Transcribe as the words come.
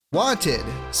Wanted,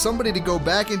 somebody to go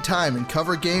back in time and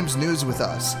cover games news with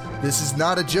us. This is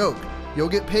not a joke. You'll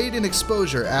get paid in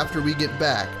exposure after we get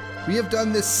back. We have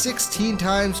done this 16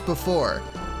 times before.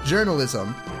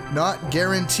 Journalism, not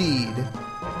guaranteed.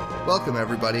 Welcome,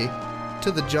 everybody,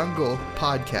 to the Jungle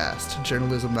Podcast.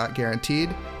 Journalism Not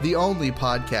Guaranteed, the only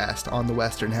podcast on the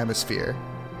Western Hemisphere.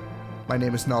 My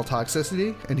name is Null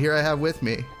Toxicity, and here I have with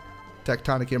me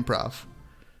Tectonic Improv.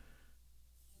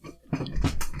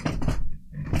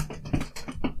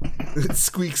 It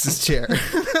squeaks his chair.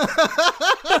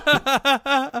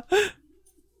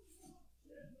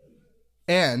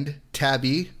 And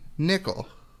Tabby Nickel.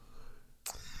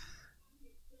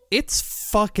 It's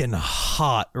fucking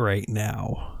hot right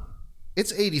now.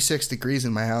 It's 86 degrees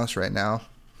in my house right now.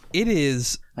 It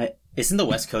is. Isn't the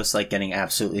West Coast like getting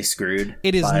absolutely screwed?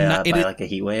 It is by not, like a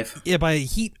heat wave. Yeah, by a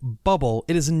heat bubble.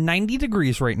 It is 90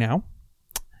 degrees right now.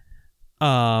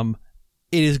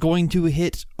 It is going to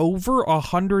hit over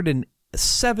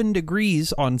 107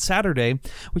 degrees on Saturday,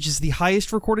 which is the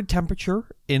highest recorded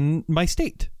temperature in my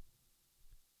state.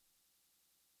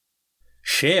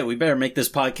 Shit, we better make this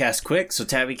podcast quick so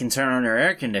Tabby can turn on her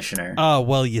air conditioner.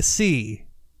 Well, you see,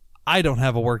 I don't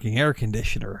have a working air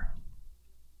conditioner.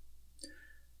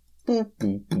 I've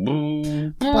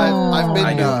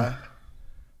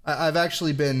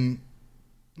actually been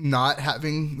not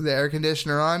having the air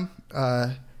conditioner on.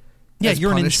 Yeah,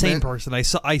 you're an insane person. I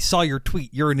saw your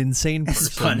tweet. You're an insane person.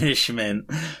 As punishment.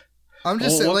 I'm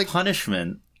just saying, like,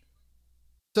 punishment.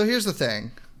 So here's the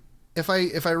thing: if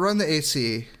I run the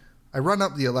AC, I run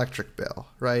up the electric bill,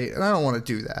 right? And I don't want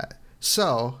to do that,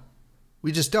 so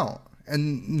we just don't.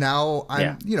 And now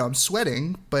I'm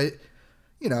sweating, but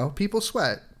people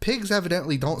sweat. Pigs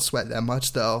evidently don't sweat that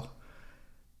much, though.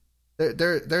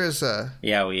 There's a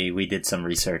we did some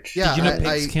research. Yeah, did you know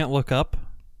pigs can't look up?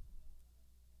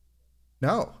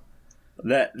 No.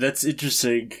 That's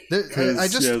interesting.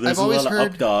 I've always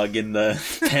heard up dog in the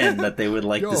pen that they would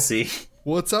like to see.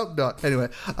 What's up, dog? Anyway,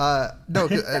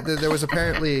 there was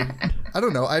apparently, I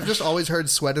don't know. I've just always heard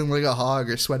sweating like a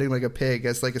hog or sweating like a pig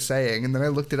as like a saying, and then I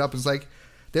looked it up. And it's like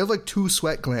they have like 2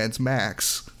 sweat glands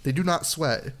max. They do not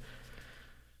sweat.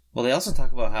 Well, they also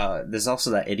talk about how there's also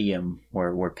that idiom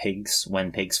when pigs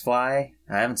fly.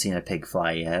 I haven't seen a pig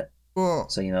fly yet. Well,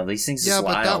 so these things just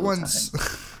fly all the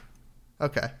time.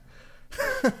 Okay.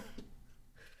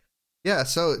 Yeah,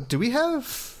 so do we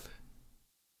have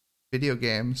video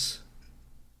games?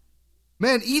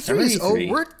 Man, E3 is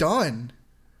we're done.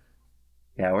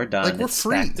 Yeah, we're done. Like, we're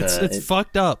free. It's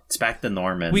fucked up. It's back to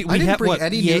Norman. I didn't bring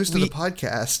any news to the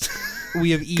podcast.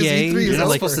 We have EA. You're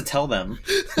not supposed to tell them.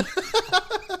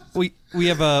 We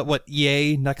have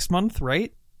EA next month,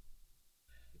 right?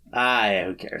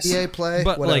 Who cares? EA Play,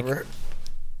 but whatever.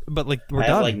 We're I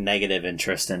done. have negative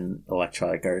interest in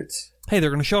Electronic Arts. Hey, they're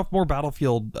going to show off more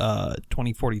Battlefield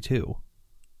 2042.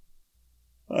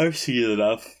 I've seen it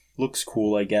enough. Looks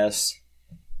cool, I guess.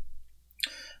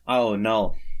 Oh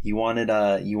no, you wanted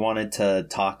to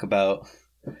talk about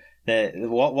that.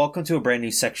 Welcome to a brand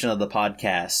new section of the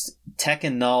podcast. Tech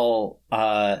and Null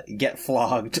get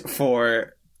flogged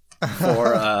for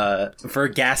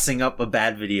gassing up a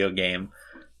bad video game.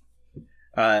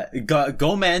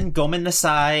 Gomen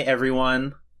Nasai,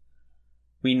 everyone.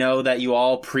 We know that you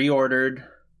all pre-ordered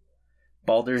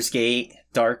Baldur's Gate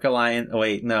Dark Alliance. Oh,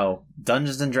 wait, no,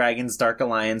 Dungeons and Dragons Dark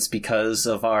Alliance because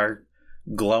of our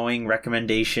glowing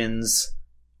recommendations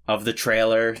of the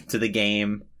trailer to the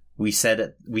game. We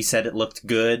said it looked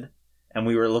good, and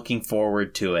we were looking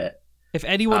forward to it. If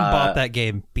anyone bought that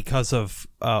game because of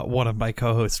one of my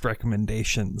co-host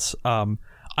recommendations,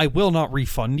 I will not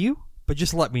refund you, but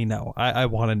just let me know. I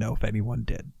want to know if anyone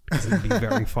did, because it would be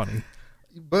very funny.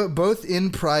 Both in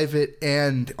private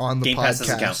and on the Game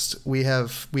podcast, we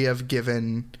have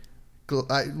given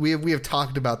we have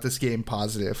talked about this game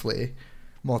positively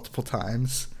multiple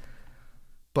times.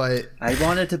 But I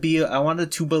wanted to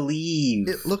believe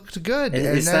it looked good.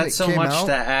 Is that so much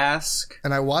to ask?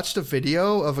 And I watched a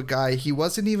video of a guy. He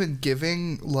wasn't even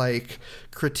giving like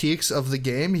critiques of the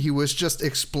game. He was just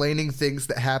explaining things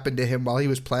that happened to him while he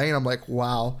was playing. I'm like,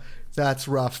 wow, that's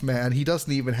rough, man. He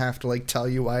doesn't even have to like tell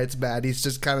you why it's bad. He's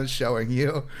just kind of showing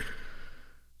you.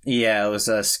 Yeah, it was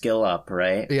a Skill Up,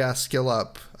 right? Yeah, Skill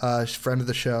Up, friend of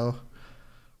the show.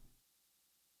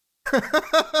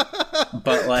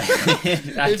 But like,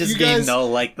 I just gave no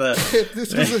like the. If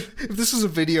this was a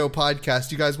video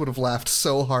podcast, you guys would have laughed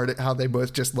so hard at how they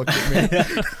both just looked at me.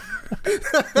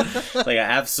 Like,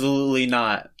 absolutely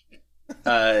not.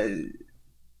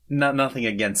 Nothing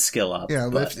against Skill Up. Yeah,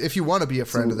 if you want to be a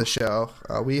friend of the show,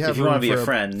 we have. If you want to be a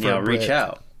friend, reach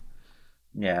out.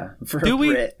 Yeah, for do a we?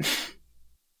 Brit.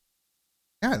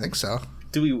 Yeah, I think so.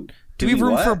 Do we have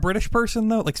room what? for a British person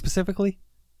though? Like specifically?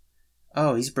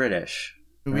 Oh, he's British.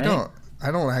 We right? don't.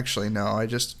 I don't actually know. I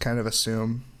just kind of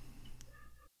assume.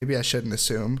 Maybe I shouldn't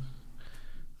assume.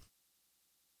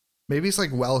 Maybe it's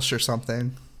like Welsh or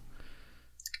something.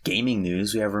 Gaming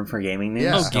news. We have room for gaming news.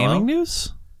 Yeah. Oh, gaming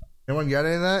news? Anyone got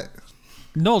any of that?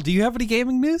 Noel, do you have any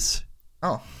gaming news?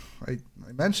 Oh, I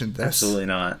mentioned this. Absolutely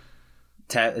not.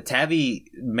 Tabby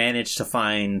managed to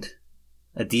find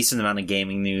a decent amount of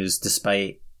gaming news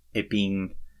despite it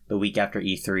being the week after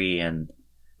E3 and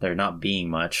there not being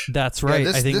much. That's right.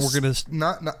 Yeah, I think we're gonna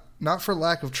not for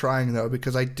lack of trying though,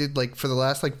 because I did for the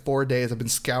last 4 days I've been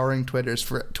scouring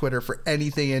Twitter for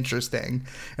anything interesting,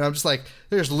 and I'm just like,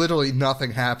 there's literally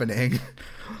nothing happening.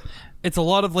 It's a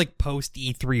lot of post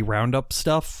E3 roundup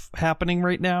stuff happening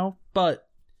right now, but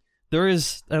there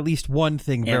is at least one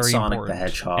thing very Sonic important. the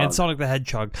Hedgehog. And Sonic the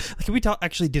Hedgehog. Can we talk?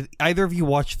 Actually, did either of you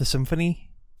watch the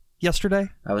Symphony yesterday?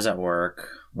 I was at work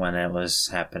when it was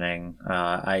happening.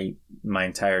 My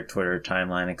entire Twitter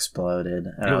timeline exploded,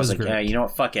 and I was like, great. "Yeah, you know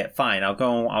what? Fuck it, fine. I'll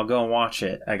go and watch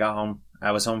it." I got home.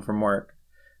 I was home from work.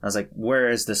 I was like, "Where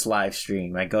is this live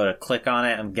stream?" I go to click on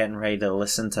it. I'm getting ready to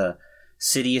listen to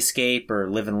City Escape or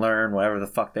Live and Learn, whatever the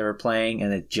fuck they were playing,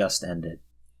 and it just ended.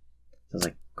 I was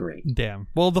like, "Great." Damn.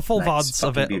 Well, the full Nice. VODs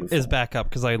of it Fucking beautiful. is back up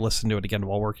because I listened to it again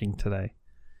while working today.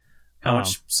 How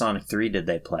much Sonic 3 did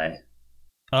they play?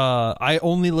 I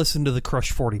only listened to the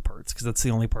Crush 40 parts because that's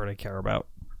the only part I care about.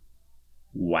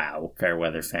 Wow,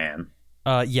 Fairweather fan.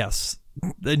 Yes.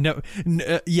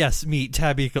 Yes, me,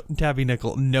 Tabby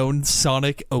Nickel, known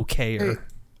Sonic okayer. Hey,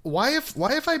 why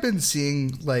have I been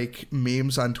seeing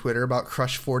memes on Twitter about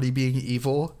Crush 40 being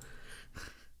evil?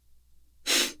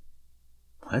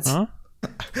 What? Huh?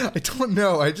 I don't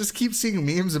know. I just keep seeing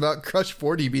memes about Crush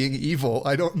 40 being evil.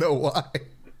 I don't know why.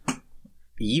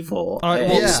 Evil. All right,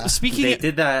 well, Yeah. They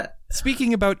did that.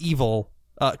 Speaking about evil,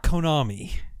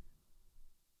 Konami.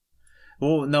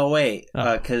 Well, no, wait,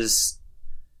 because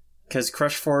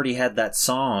Crush 40 had that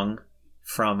song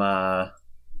from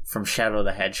Shadow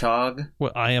the Hedgehog.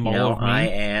 What, I am You all know, of me? I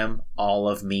am all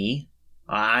of me.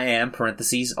 I am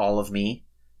parentheses all of me.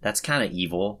 That's kind of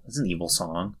evil. It's an evil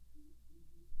song.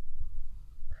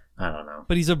 I don't know.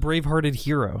 But he's a brave-hearted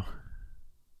hero.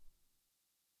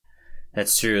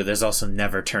 That's true. There's also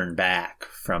Never Turn Back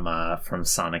from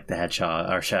Sonic the Hedgehog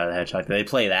or Shadow the Hedgehog. Did they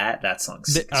play that? That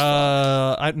song's sick as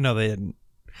fuck. No, they didn't.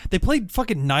 They played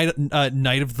fucking Night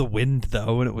of the Wind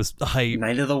though, and it was hype.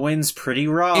 Night of the Wind's pretty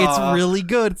raw. It's really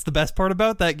good. It's the best part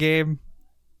about that game.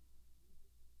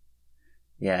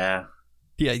 Yeah.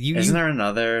 Yeah, Isn't there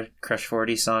another Crush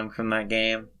 40 song from that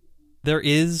game? There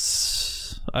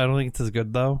is. I don't think it's as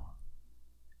good though.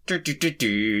 Okay,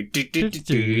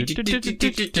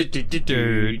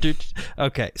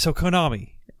 so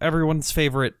Konami, everyone's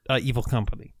favorite evil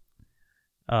company.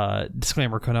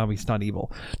 Disclaimer, Konami's not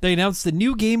evil. They announced a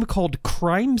new game called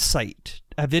Crime Site.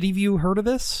 Have any of you heard of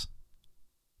this?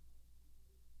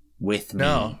 With Me.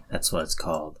 No. That's what it's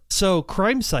called. So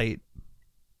Crime Site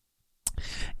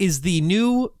is the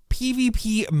new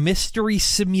PvP mystery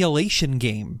simulation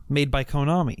game made by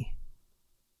Konami.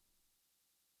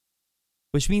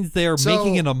 Which means they are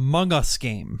making an Among Us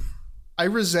game. I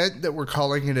resent that we're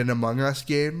calling it an Among Us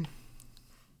game,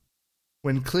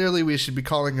 when clearly we should be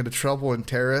calling it a Trouble in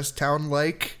Terrorist Town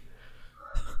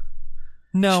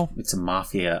No. It's a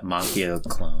mafia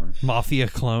clone. Mafia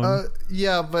clone.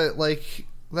 Yeah, but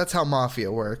that's how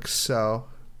Mafia works, so...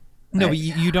 No, but I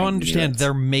you don't knew understand. it.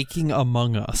 They're making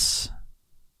Among Us.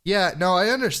 Yeah, no, I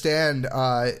understand.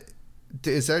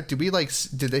 Did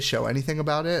they show anything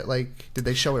about it? Did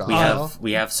they show it off?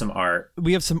 We have some art.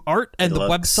 We have some art, and It the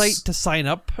looks- website to sign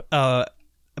up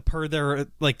per their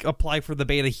apply for the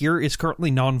beta here is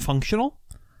currently non-functional.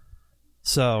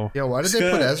 So Yeah, why did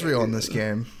they put Ezreal in this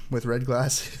game with red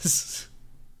glasses?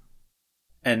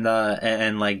 And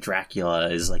Dracula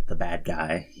is the bad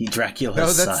guy. Dracula No,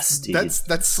 is that's sus, dude.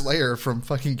 that's Slayer from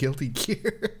fucking Guilty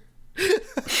Gear.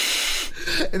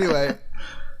 Anyway,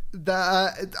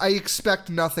 I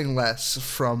expect nothing less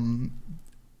from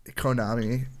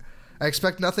Konami. I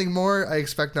expect nothing more. I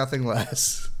expect nothing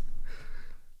less.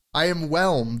 I am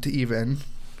whelmed, even.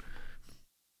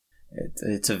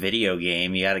 It's a video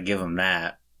game. You got to give them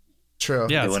that. True.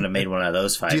 Yeah. They wouldn't have made one of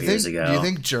those 5 years ago. Do you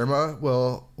think Germa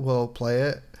will play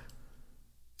it?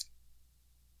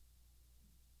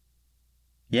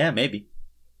 Yeah, maybe.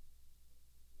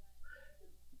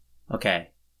 Okay.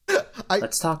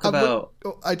 Let's talk about...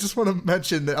 I just want to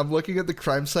mention that I'm looking at the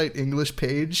Crime Site English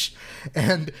page,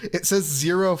 and it says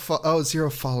zero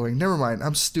following. Never mind.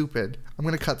 I'm stupid. I'm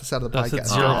going to cut this out of the that's podcast. it,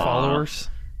 0 followers.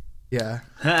 Yeah.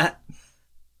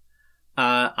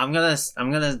 I'm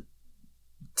gonna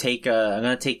take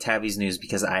Tabby's news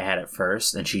because I had it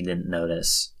first and she didn't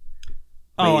notice.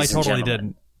 Oh, I totally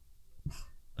didn't.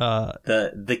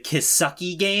 The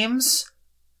Kisaki games.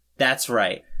 That's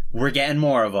right. We're getting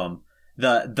more of them.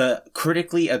 The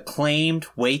critically acclaimed,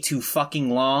 way too fucking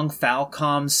long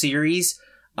Falcom series.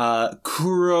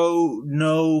 Kuro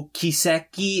no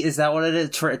Kiseki, is that what it is?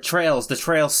 Trails, the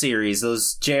Trail series,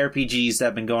 those JRPGs that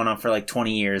have been going on for like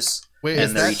 20 years. Wait,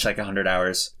 and they're each like 100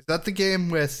 hours. Is that the game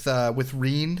with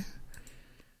Reen?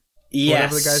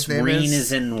 Yes, the guy's name Reen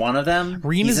is in one of them.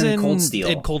 Reen is in Cold Steel.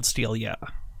 In Cold Steel, yeah.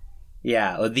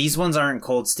 Yeah, these ones aren't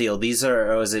Cold Steel. These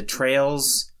are, was it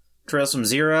Trails from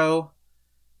Zero?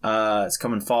 It's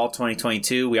coming fall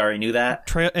 2022. We already knew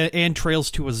that. And Trails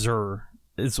to Azure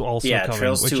is also coming.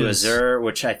 Trails to Azure,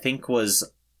 which I think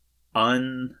was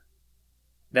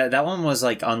that one was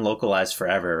like unlocalized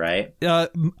forever, right?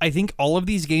 I think all of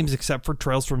these games except for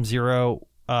Trails from Zero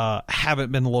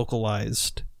haven't been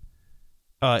localized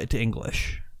to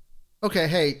English. Okay,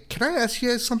 hey, can I ask you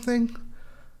guys something?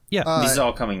 Yeah. These are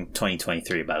all coming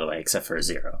 2023, by the way, except for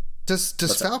Zero. Does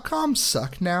Falcom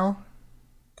suck now?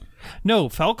 No,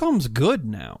 Falcom's good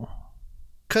now.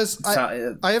 Because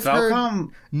I have heard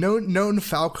known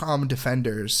Falcom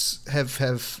defenders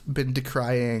have been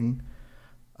decrying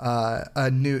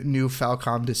new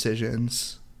Falcom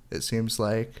decisions, it seems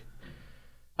like.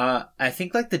 I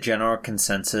think like the general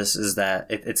consensus is that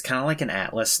it's kind of like an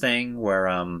Atlas thing where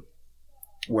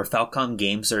Falcom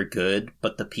games are good,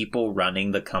 but the people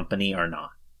running the company are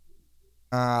not.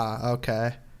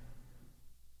 Okay.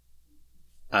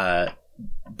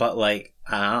 But like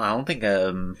I don't think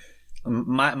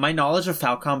my knowledge of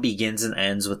Falcom begins and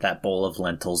ends with that bowl of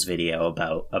lentils video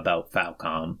about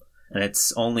Falcom, and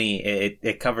it's only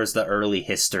it covers the early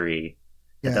history.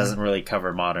 Yeah. It doesn't really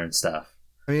cover modern stuff.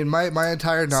 I mean, my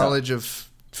entire knowledge of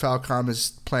Falcom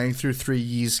is playing through 3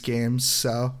 Ys games,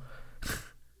 so.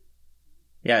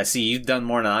 Yeah, see, you've done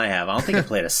more than I have. I don't think I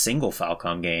played a single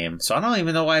Falcom game, so I don't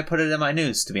even know why I put it in my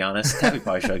news, to be honest. Tabby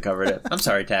probably should have covered it. I'm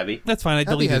sorry, Tabby. That's fine. I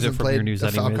deleted it from your news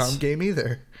anyways. Tabby hasn't played the Falcom game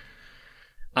either.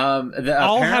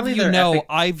 I'll have you know,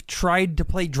 I've tried to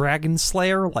play Dragon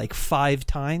Slayer like 5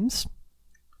 times.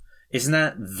 Isn't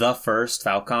that the first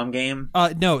Falcom game?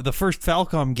 No, the first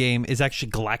Falcom game is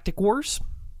actually Galactic Wars.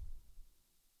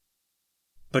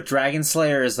 But Dragon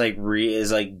Slayer is like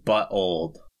butt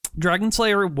old. Dragon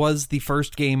Slayer was the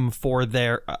first game for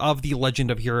the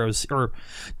Legend of Heroes, or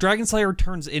Dragon Slayer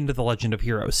turns into the Legend of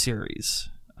Heroes series.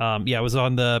 It was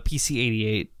on the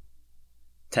PC-88.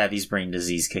 Tabby's brain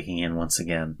disease kicking in once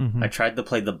again. Mm-hmm. I tried to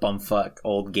play the bumfuck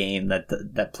old game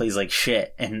that plays like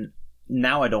shit, and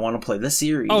now I don't want to play the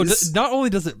series. Oh, not only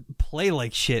does it play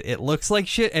like shit, it looks like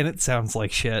shit, and it sounds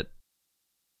like shit.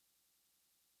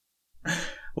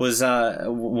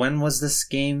 When was this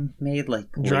game made?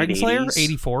 Like Dragon Slayer,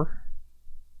 84.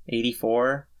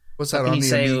 84. Was that on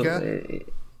the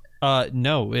Amiga?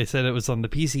 No, it said it was on the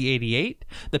PC-88,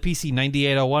 the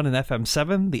PC-9801 and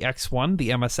FM7, the X1, the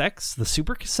MSX, the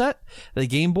Super Cassette, the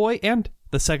Game Boy, and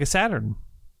the Sega Saturn.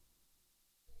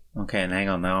 Okay, and hang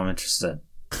on, now I'm interested.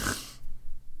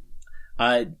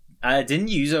 Didn't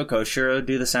Yuzo Koshiro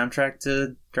do the soundtrack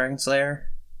to Dragon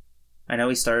Slayer? I know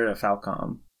he started at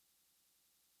Falcom.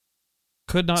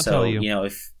 Could not tell you. You know,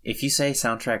 if you say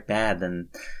soundtrack bad, then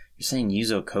you're saying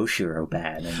Yuzo Koshiro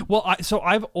bad. Well,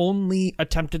 I've only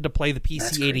attempted to play the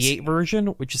PC-88 version,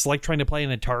 which is like trying to play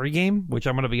an Atari game, which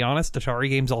I'm going to be honest, Atari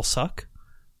games all suck.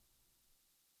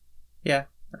 Yeah.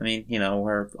 I mean, you know,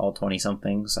 we're all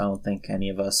 20-somethings. I don't think any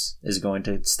of us is going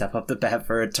to step up the bat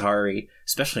for Atari,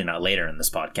 especially not later in this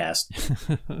podcast.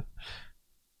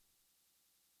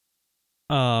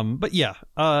 But yeah,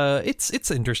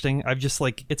 it's interesting. I've just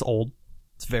it's old.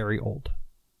 It's very old.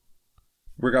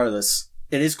 Regardless,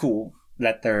 it is cool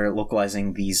that they're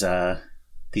localizing these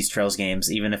Trails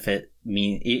games, even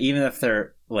if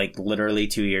they're like literally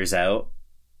 2 years out,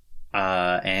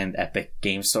 and Epic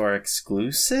Game Store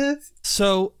exclusive.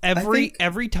 So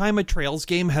every time a Trails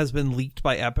game has been leaked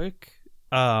by Epic,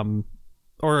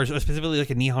 or specifically like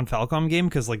a Nihon Falcom game,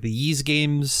 because like the Ys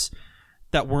games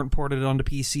that weren't ported onto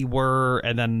PC were,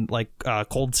 and then like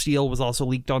Cold Steel was also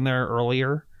leaked on there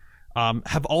earlier.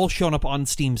 Have all shown up on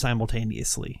Steam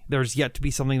simultaneously. There's yet to be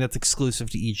something that's exclusive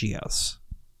to EGS.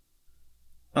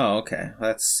 Oh, okay.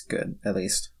 That's good, at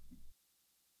least.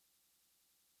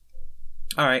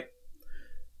 Alright.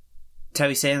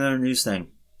 Tabby, say another news thing.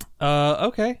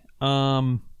 Okay.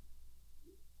 How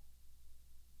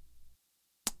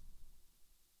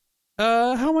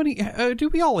many... do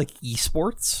we all like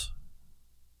esports?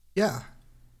 Yeah.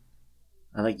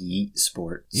 I like yeet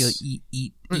sports. You like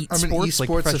eat I'm sports, an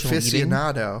esports like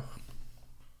aficionado.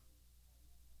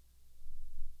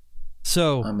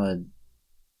 So I'm a.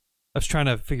 I was trying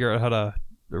to figure out how to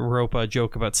rope a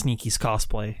joke about Sneaky's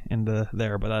cosplay into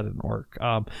there, but that didn't work.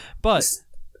 But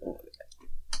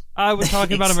I was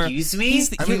talking about him. Excuse me?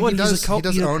 He does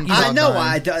own.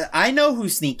 I know who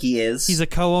Sneaky is. He's a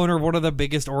co-owner of one of the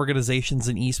biggest organizations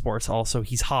in esports. Also,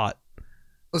 he's hot.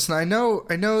 Listen, I know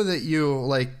that you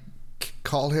like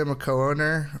call him a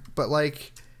co-owner, but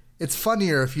like it's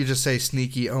funnier if you just say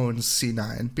Sneaky owns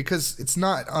C9 because it's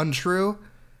not untrue,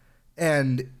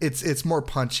 and it's more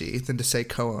punchy than to say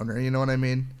co-owner. You know what I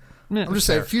mean? Yeah, I'm just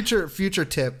saying future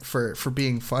tip for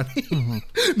being funny.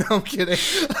 Mm-hmm. No, I'm kidding.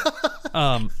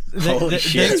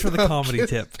 Thanks for the comedy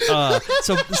tip.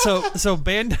 So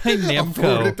Bandai Namco. I'll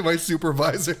forward it to my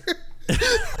supervisor.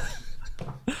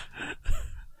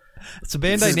 This So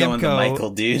Bandai is Namco, going to Michael,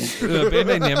 dude.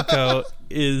 Bandai Namco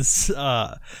is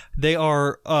they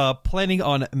are planning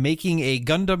on making a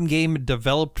Gundam game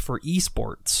developed for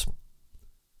esports.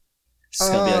 It's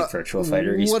gonna be like Virtual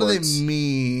Fighter esports. What do they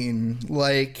mean?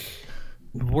 Like,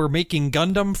 we're making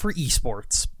Gundam for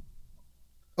esports.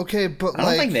 Okay, but I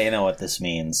don't think they know what this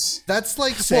means. That's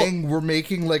like saying we're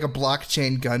making like a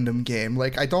blockchain Gundam game.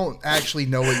 Like, I don't actually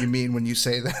know what you mean when you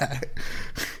say that.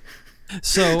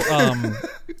 So,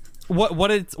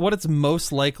 what it's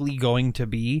most likely going to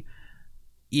be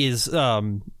is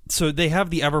so they have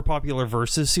the ever popular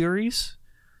Versus series,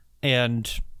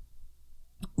 and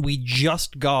we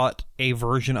just got a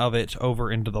version of it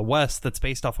over into the West that's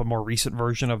based off a more recent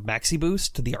version of Maxi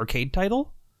Boost, the arcade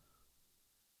title,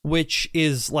 which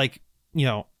is like, you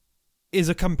know, is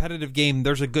a competitive game.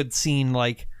 There's a good scene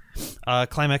like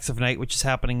Climax of Night, which is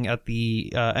happening at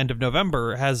the end of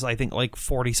November, has I think like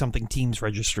 40 something teams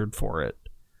registered for it.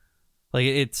 Like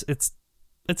it's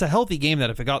a healthy game that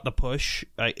if it got the push,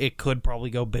 it could probably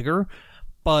go bigger.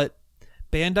 But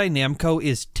Bandai Namco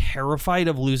is terrified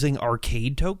of losing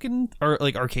arcade token or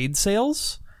like arcade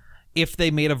sales if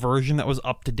they made a version that was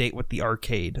up to date with the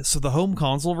arcade. So the home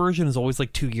console version is always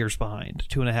like 2 years behind,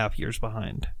 2.5 years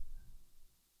behind.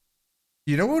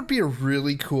 You know what would be a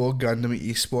really cool Gundam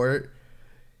esport?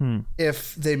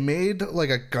 If they made like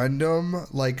a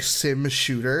Gundam like sim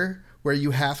shooter where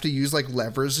you have to use like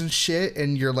levers and shit,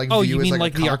 and you're like, oh, you mean is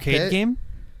like the arcade game?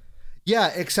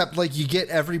 Yeah, except like you get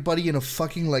everybody in a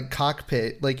fucking like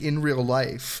cockpit, like in real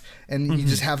life, and you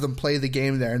just have them play the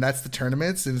game there, and that's the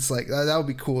tournaments, and it's like that would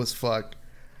be cool as fuck.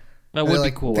 That would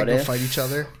be cool. They go fight each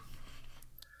other.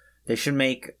 They should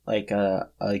make like a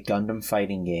Gundam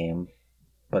fighting game,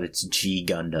 but it's G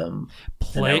Gundam,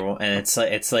 and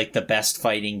it's like the best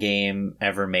fighting game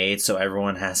ever made. So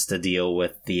everyone has to deal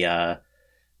with the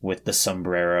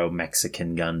sombrero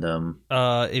Mexican Gundam.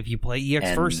 If you play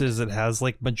EX Versus, it has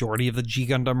like majority of the G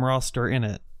Gundam roster in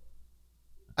it.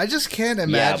 I just can't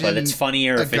imagine. Yeah, but it's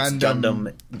funnier if it's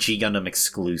G Gundam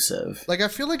exclusive. Like, I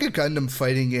feel like a Gundam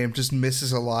fighting game just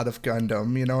misses a lot of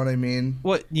Gundam. You know what I mean?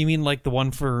 What you mean, like the one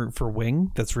for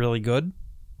Wing that's really good?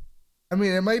 I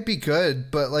mean, it might be good,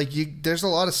 but like there's a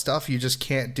lot of stuff you just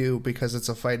can't do because it's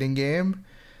a fighting game.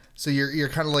 So you're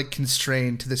kind of like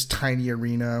constrained to this tiny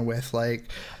arena with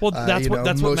like, that's what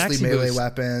mostly Maxi melee Boost.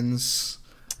 weapons.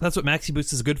 That's what Maxi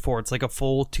Boost is good for. It's like a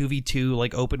full 2v2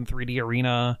 like open 3D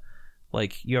arena.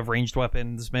 Like you have ranged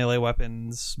weapons, melee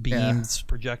weapons, beams,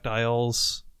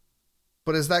 projectiles.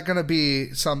 But is that going to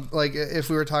be some, like, if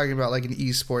we were talking about like an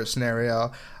esports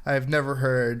scenario, I've never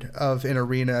heard of an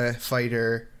arena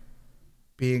fighter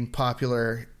being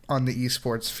popular on the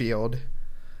esports field.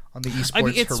 On the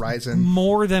esports horizon. It's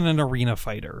more than an arena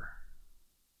fighter.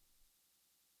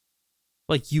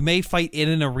 Like, you may fight in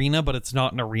an arena, but it's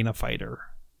not an arena fighter.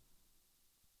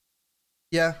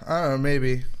 Yeah, I don't know,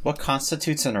 maybe. What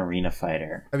constitutes an arena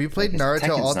fighter? Have you played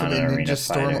Naruto Ultimate Ninja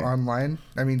Storm fighter. Online?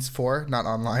 I mean, it's 4, not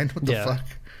online. What the fuck?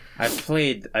 I've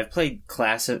played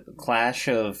Clash of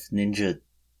Ninja.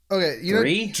 Okay, you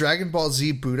 3? know Dragon Ball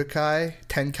Z Budokai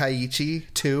Tenkaichi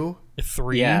 2?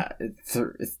 3? Yeah,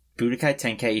 Budokai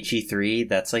Tenkaichi 3,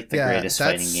 that's like the greatest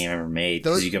fighting game ever made,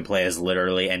 because you can play as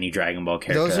literally any Dragon Ball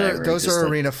character. Those are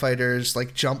arena fighters,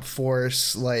 like Jump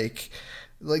Force, like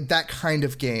that kind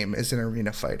of game is an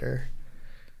arena fighter.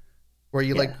 Where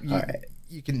you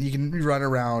you can run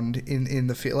around in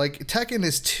the field. Like Tekken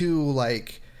is too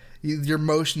like your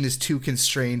motion is too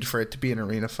constrained for it to be an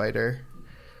arena fighter.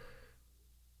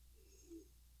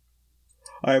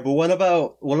 All right, but what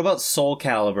about Soul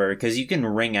Calibur? Because you can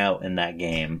ring out in that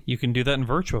game. You can do that in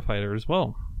Virtua Fighter as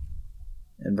well.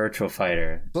 In Virtua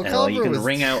Fighter, you can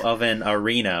ring out of an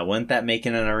arena. Wouldn't that make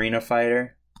it an arena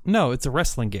fighter? No, it's a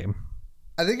wrestling game.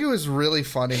 I think it was really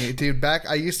funny, dude.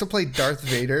 I used to play Darth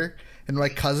Vader, and my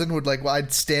cousin would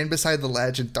I'd stand beside the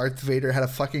ledge, and Darth Vader had a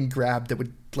fucking grab that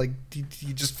would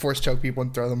he just force choke people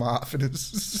and throw them off, and it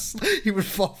was just, he would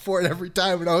fall for it every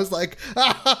time, and I was like,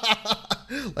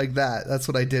 like that. That's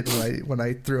what I did when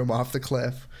I threw him off the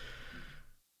cliff.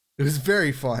 It was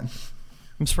very fun.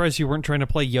 I'm surprised you weren't trying to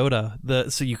play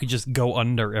Yoda, so you could just go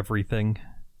under everything.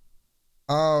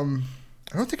 I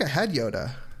don't think I had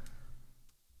Yoda.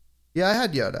 Yeah, I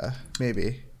had Yoda.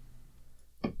 Maybe.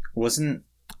 I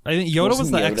think Yoda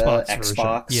was the Yoda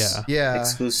Xbox version. Yeah.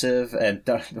 Exclusive, and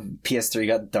PS3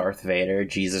 got Darth Vader.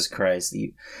 Jesus Christ.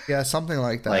 Yeah, something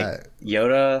like that. Like,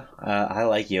 Yoda, I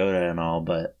like Yoda and all,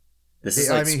 but this is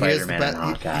like Spider-Man and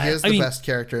Hawkeye. He is the best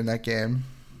character in that game.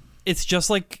 It's just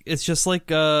like Soul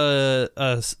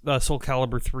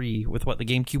Calibur 3 with what the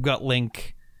GameCube got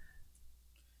Link.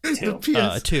 Two. Two.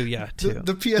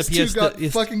 The PS2 got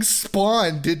fucking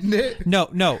Spawn, didn't it? No,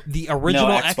 the original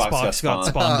Xbox got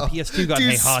Spawn. The PS2 got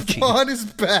Heihachi. Spawn is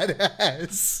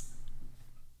badass.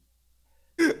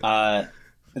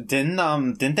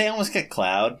 Didn't they almost get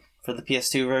Cloud for the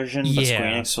PS2 version? But Yeah.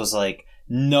 Square Enix was like,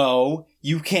 no,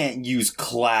 you can't use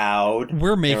Cloud.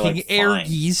 We're making like,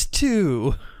 Aeris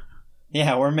too.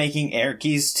 Yeah, we're making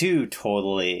Aeris too,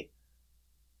 totally.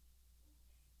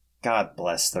 God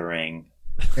bless the ring.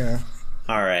 Yeah.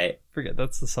 All right. Forget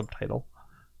that's the subtitle.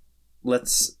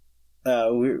 Let's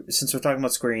since we're talking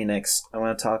about Square Enix, I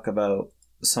want to talk about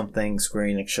something Square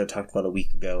Enix should have talked about a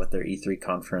week ago at their E3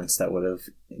 conference that would have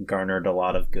garnered a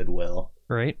lot of goodwill.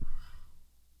 Right.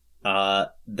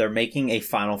 They're making a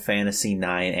Final Fantasy IX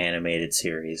animated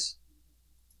series.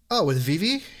 Oh, with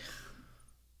Vivi?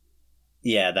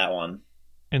 Yeah, that one.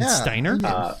 And Steiner?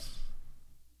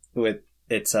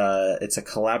 It's a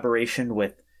collaboration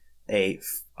with a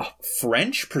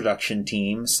French production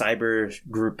team, Cyber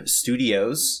Group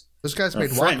Studios. Those guys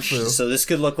made French, Wakfu. so this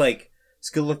could look like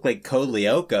Code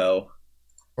Lyoko,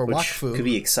 Or which Wakfu. could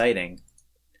be exciting,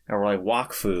 or like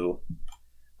Wakfu.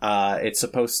 It's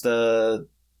supposed to,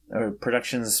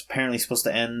 production's apparently supposed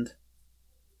to end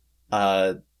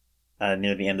near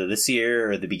the end of this year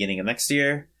or the beginning of next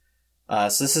year.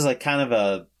 So this is like kind of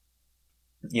a,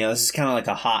 this is kind of like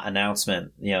a hot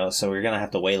announcement, so we're going to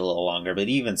have to wait a little longer. But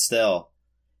even still,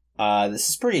 this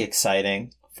is pretty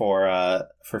exciting for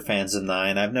fans of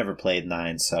 9. I've never played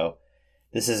 9, so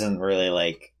this isn't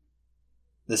really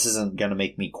this isn't going to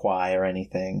make me cry or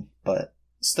anything, but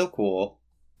still cool.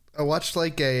 I watched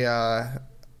like a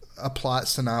plot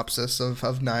synopsis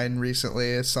of 9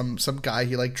 recently. Some guy,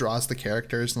 he like draws the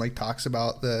characters and like talks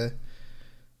about the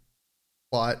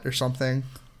plot or something.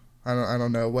 I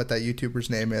don't know what that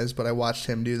YouTuber's name is, but I watched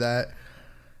him do that.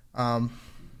 The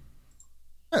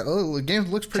game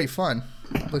looks pretty fun.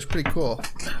 Looks pretty cool.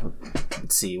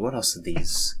 Let's see, what else have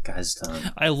these guys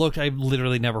done? I've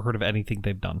literally never heard of anything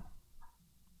they've done.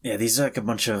 Yeah, these are like a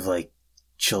bunch of like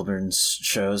children's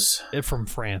shows. From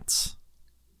France.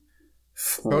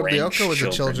 Code Lyoko was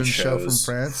a children's show from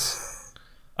France.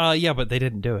 Yeah, but they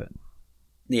didn't do it.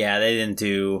 Yeah, they didn't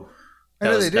do... I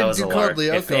know they didn't do Code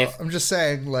Lyoko. I'm just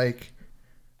saying, like,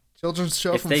 children's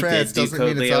show from France doesn't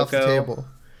mean it's off the table.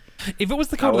 If it was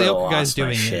the Code Lyoko guys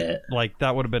doing shit. it, like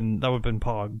that would have been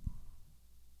Pog.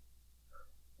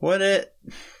 Would it?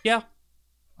 Yeah.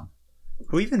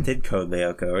 Who even did Code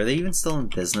Lyoko? Are they even still in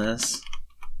business?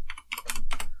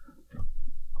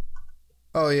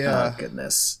 Oh yeah. Oh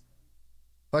goodness.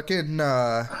 Fucking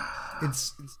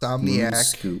Insomniac.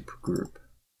 Scoop Group.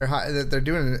 They're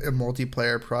doing a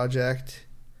multiplayer project.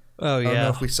 Oh yeah. I don't know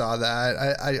if we saw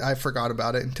that. I forgot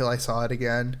about it until I saw it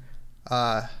again.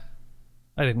 I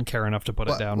didn't care enough to put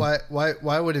it down.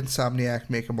 Why would Insomniac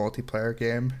make a multiplayer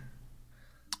game?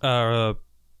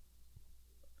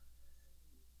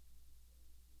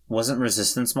 Wasn't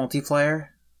Resistance multiplayer?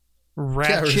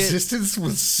 Ratchet. Yeah, Resistance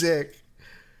was sick.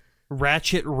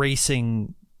 Ratchet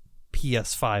Racing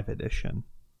PS5 edition.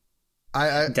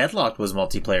 Deadlocked was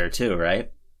multiplayer too,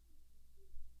 right?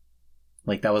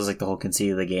 Like that was like the whole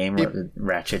conceit of the game.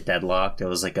 Ratchet Deadlocked. It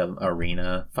was like a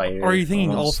arena fighter. Or are you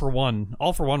thinking almost. All for One?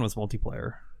 All for One was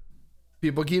multiplayer.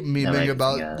 People keep memeing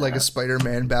about like a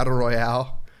Spider-Man battle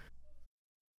royale.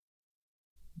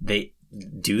 They?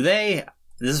 This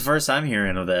is the first I'm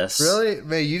hearing of this. Really,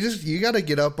 man? You got to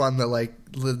get up on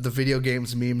the video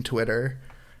games meme Twitter.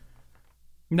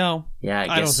 No. Yeah,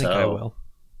 I don't think I will.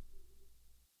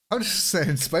 I'm just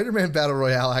saying, Spider-Man Battle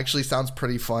Royale actually sounds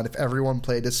pretty fun if everyone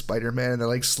played as Spider-Man and they're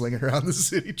like slinging around the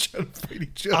city trying to fight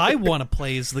each other. I want to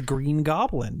play as the Green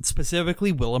Goblin,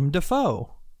 specifically Willem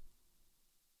Dafoe.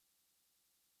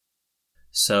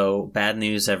 So, bad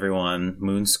news, everyone.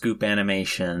 Moonscoop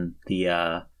Animation, the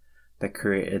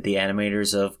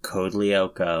animators of Code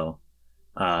Lyoko,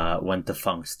 went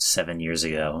defunct 7 years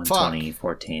ago in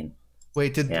 2014.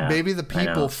 Wait, Yeah, maybe the I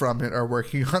know. people from it are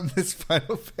working on this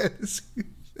Final Fantasy?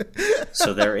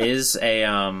 So there is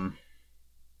a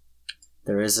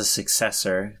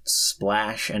successor,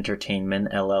 Splash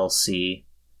Entertainment LLC.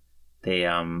 They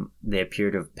appear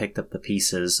to have picked up the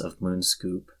pieces of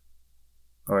Moonscoop,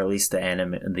 or at least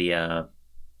the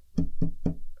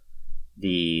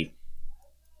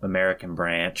American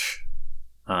branch.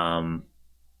 They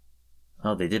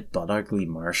did Butt Ugly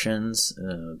Martians.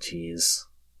 Oh, jeez.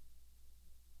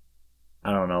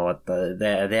 I don't know what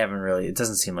they haven't really. It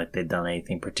doesn't seem like they've done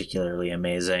anything particularly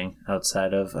amazing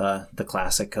outside of the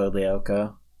classic Code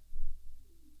Lyoko.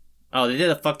 Oh, they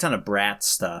did a fuck ton of Bratz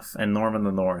stuff and Norm in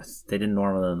the North. They did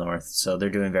Norm in the North, so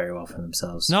they're doing very well for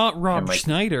themselves. Not Rob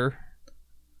Schneider.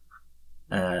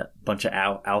 Bunch of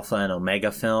Alpha and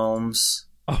Omega films.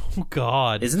 Oh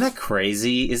God! Isn't that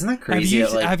crazy?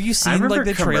 Have you seen like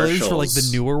the trailers for like the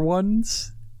newer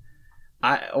ones?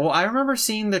 I remember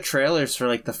seeing the trailers for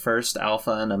like the first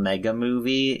Alpha and Omega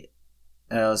movie.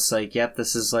 And I was like, yep,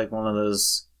 this is like one of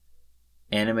those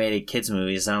animated kids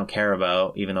movies I don't care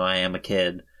about, even though I am a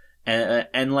kid.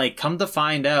 And like, come to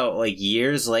find out, like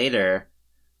years later,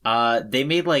 they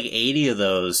made like 80 of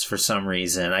those for some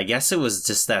reason. I guess it was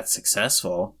just that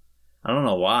successful. I don't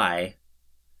know why.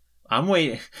 I'm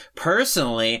waiting for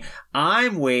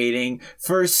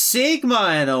Sigma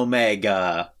and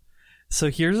Omega. So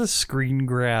here's a screen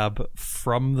grab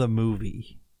from the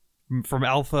movie, from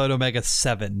Alpha and Omega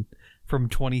 7 from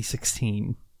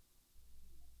 2016.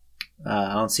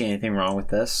 I don't see anything wrong with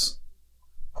this.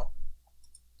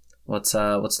 What's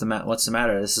the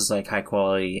matter? This is like high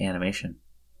quality animation.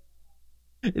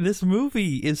 This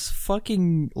movie is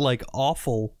fucking like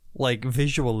awful, like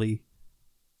visually.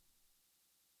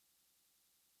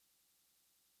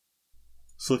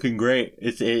 It's looking great.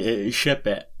 It ship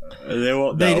it. They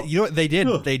won't. You know what they did?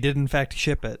 They did in fact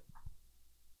ship it.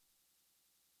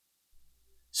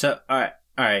 So all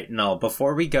right. No,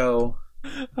 before we go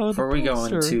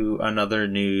into another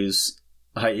news,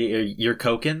 you're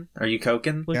coking. Are you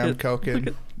coking? Yeah, I'm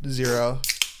coking. 0.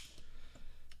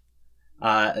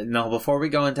 No, before we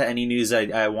go into any news, I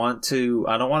don't want to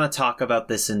talk about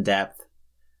this in depth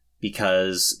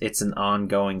because it's an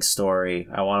ongoing story.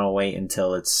 I want to wait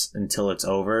until it's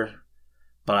over.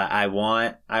 But I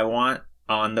want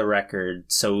on the record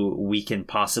so we can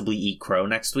possibly eat crow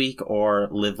next week or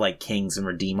live like kings and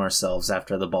redeem ourselves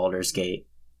after the Baldur's Gate.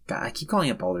 God, I keep calling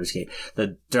it Baldur's Gate.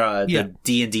 The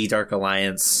D&D Dark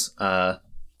Alliance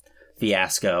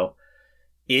fiasco.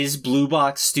 Is Blue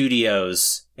Box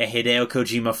Studios a Hideo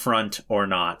Kojima front or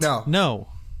not? No. No.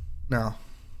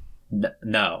 All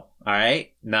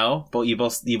right. No, but you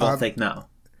both think no.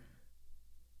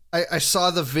 I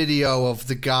saw the video of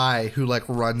the guy who like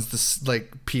runs this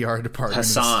like PR department.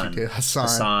 Hassan.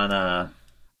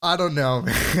 I don't know,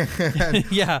 man.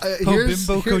 Yeah.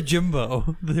 Hobimbo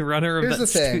Kojimbo, the runner of that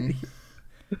studio. Here's the thing.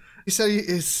 He said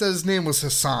his name was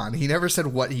Hassan. He never said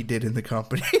what he did in the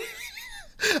company.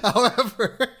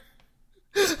 However,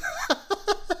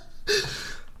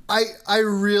 I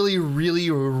really,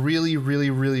 really, really, really,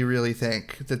 really, really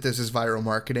think that this is viral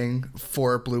marketing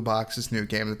for Blue Box's new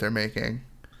game that they're making.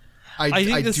 I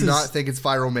do not think it's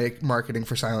viral marketing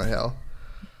for Silent Hill.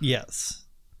 Yes.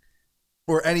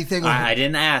 Or anything. I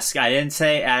didn't ask. I didn't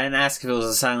ask if it was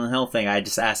a Silent Hill thing. I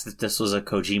just asked if this was a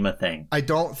Kojima thing. I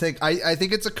don't think. I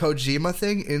think it's a Kojima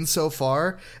thing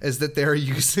insofar as that they're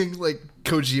using like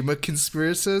Kojima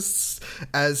conspiracists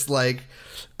as like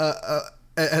a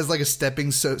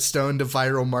stepping stone to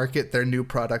viral market their new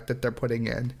product that they're putting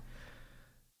in.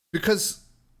 Because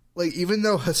like even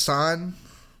though Hassan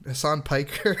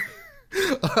Piker.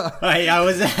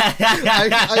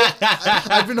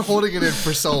 I've been holding it in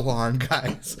for so long,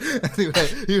 guys. Anyway,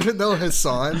 even though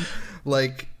Hassan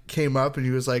like came up and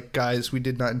he was like, "Guys, we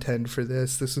did not intend for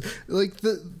this." This is like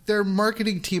their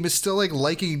marketing team is still like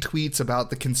liking tweets about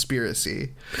the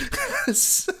conspiracy.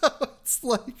 So it's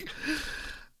like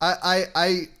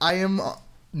I am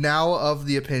now of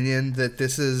the opinion that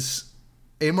this is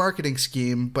a marketing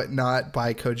scheme, but not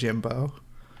by Kojimbo.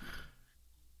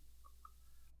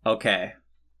 Okay,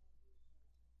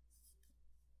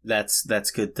 that's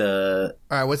good. All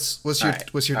right, what's your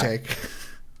take?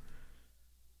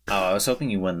 Oh, I was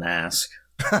hoping you wouldn't ask.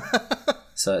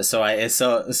 so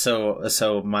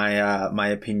my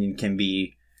opinion can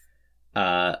be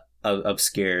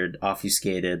obfuscated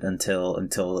until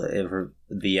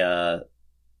the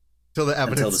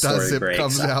evidence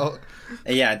comes out.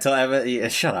 Yeah,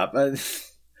 shut up.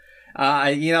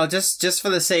 Just for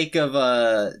the sake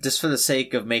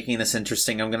of making this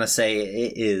interesting, I'm gonna say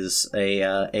it is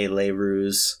a lay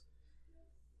ruse.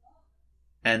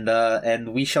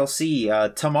 and we shall see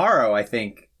tomorrow. I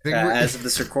think as of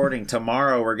this recording,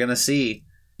 tomorrow we're gonna see.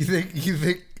 You think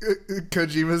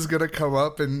Kojima's gonna come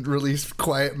up and release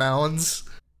Quiet Mounds?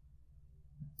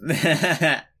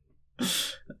 Yeah,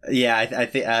 I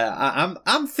think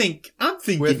I'm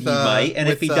thinking he might, and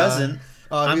if he doesn't,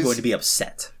 I'm going to be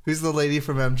upset. Who's the lady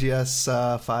from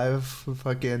MGS 5?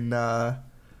 Fucking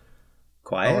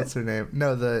Quiet. Oh, what's her name?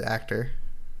 No, the actor.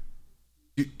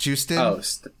 Justin. Oh,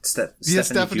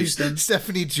 Stephanie Justin.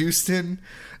 Stephanie Justin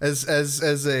as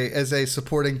a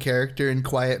supporting character in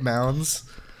Quiet Mounds.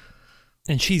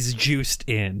 And she's juiced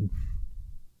in.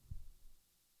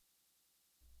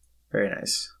 Very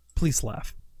nice. Please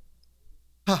laugh.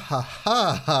 Ha ha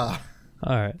ha ha.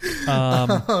 All right.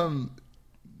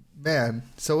 Man.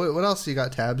 So what else you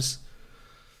got, Tabs?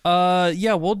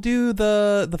 Yeah, we'll do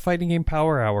the fighting game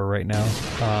power hour right now.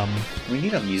 We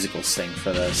need a musical sting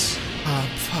for this.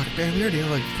 Fuck, man, we already have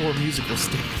like 4 musical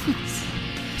stings.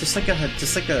 just like a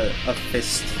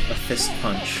fist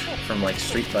punch from like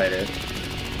Street Fighter.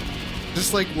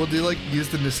 Just like we'll do like use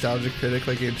the Nostalgia Critic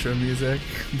like intro music,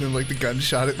 and then like the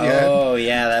gunshot at the end. Oh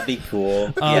yeah, that'd be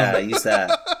cool. Yeah, use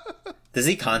that. Does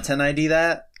he content ID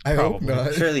that? I hope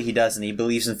not. Surely he doesn't. He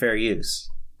believes in fair use.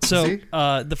 So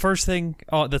the first thing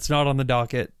that's not on the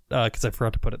docket, because I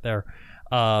forgot to put it there,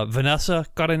 Vanessa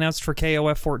got announced for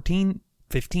KOF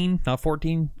 15, not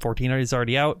 14. 14 is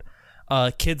already out.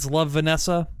 Kids love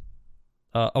Vanessa.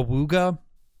 Awuga.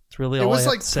 It's really all I have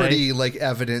to say. It was like pretty like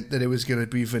evident that it was going to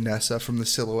be Vanessa from the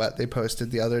silhouette they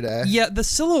posted the other day. Yeah, the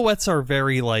silhouettes are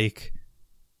very like.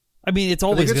 I mean, it's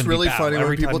always going to be really funny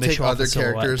every when people time they take show off other a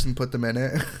silhouette. characters and put them in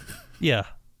it. Yeah.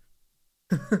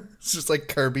 It's just like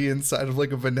Kirby inside of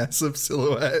like a Vanessa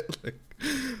silhouette. Like,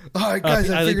 oh, guys,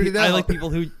 I figured it out. I like people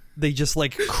who they just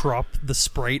like crop the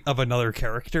sprite of another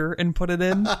character and put it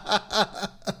in.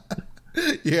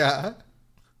 Yeah.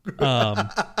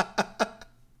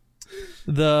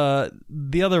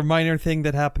 The other minor thing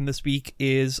that happened this week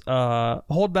is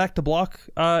Hold Back to Block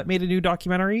made a new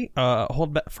documentary.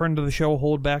 Friend of the show,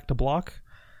 Hold Back to Block.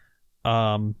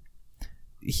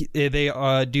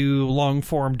 They do long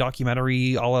form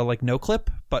documentary a la like No Clip,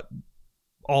 but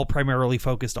all primarily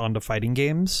focused onto fighting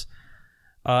games.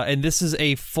 And this is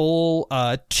a full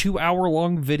 2-hour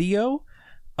long video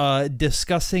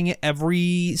discussing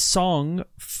every song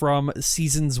from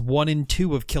seasons 1 and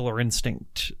 2 of Killer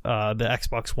Instinct, the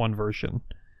Xbox One version,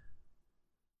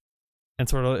 and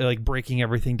sort of like breaking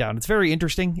everything down. It's very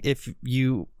interesting if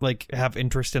you like have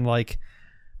interest in like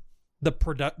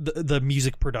the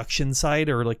music production side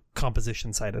or like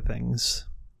composition side of things.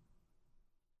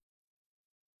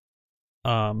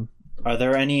 Are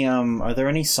there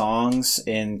any songs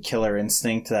in Killer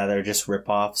Instinct that are just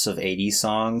rip-offs of 80s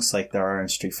songs like there are in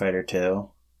Street Fighter 2?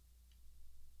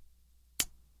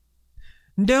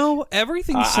 No,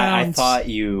 everything sounds... I thought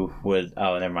you would...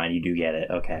 Oh, never mind. You do get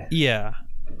it. Okay. Yeah.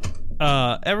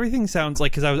 Everything sounds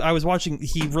like... Because I was watching...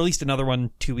 He released another one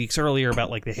 2 weeks earlier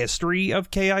about like the history of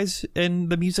KIs and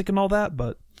the music and all that,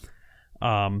 but...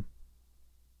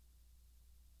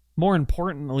 More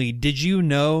importantly, did you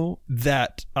know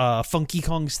that Funky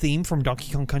Kong's theme from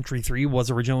Donkey Kong Country 3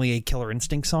 was originally a Killer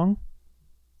Instinct song?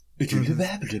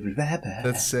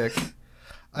 That's sick.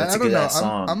 That's I don't know.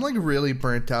 song. I'm like really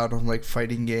burnt out on like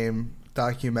fighting game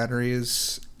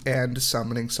documentaries and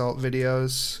summoning salt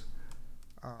videos.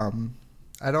 I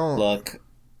don't look.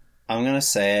 I'm gonna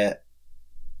say it,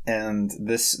 and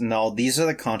these are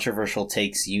the controversial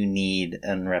takes you need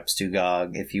in Reps to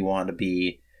GOG if you want to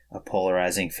be a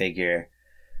polarizing figure.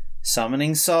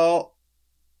 Summoning Salt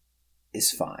is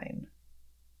fine.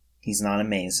 He's not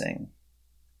amazing.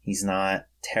 He's not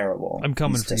terrible. I'm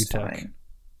coming He's for you, just Tech. fine.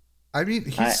 I mean,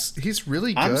 he's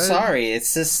really good. I'm sorry.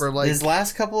 It's just for, like, his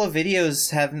last couple of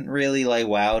videos haven't really like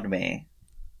wowed me,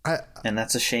 and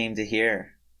that's a shame to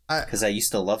hear. Because I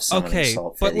used to love Summoning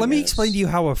Salt videos. But let me explain to you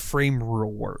how a frame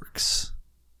rule works.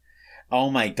 Oh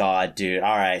my god, dude.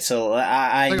 Alright, so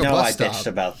I like know I bitched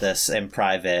about this in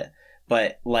private,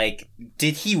 but, like,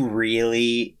 did he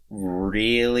really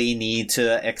need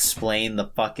to explain the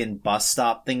fucking bus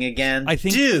stop thing again? I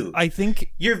think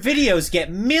your videos get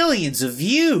millions of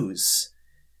views.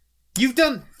 You've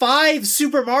done 5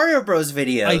 Super Mario Bros.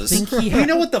 Videos. I think you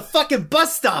know what the fucking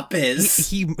bus stop is.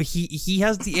 He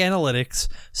has the analytics,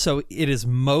 so it is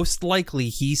most likely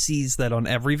he sees that on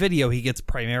every video he gets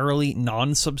primarily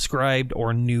non-subscribed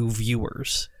or new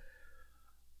viewers.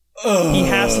 He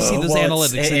has to see those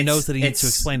analytics and knows that he needs to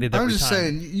explain it every time. I'm just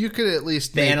saying, you could at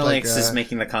least the make analytics is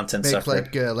making the content make suffer.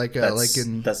 like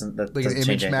an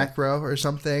image macro or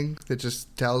something that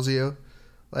just tells you,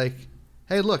 like,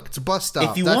 Hey, look, it's a bus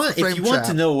stop. If you want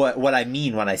to know what I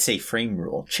mean when I say frame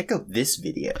rule, check out this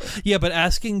video. Yeah, but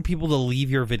asking people to leave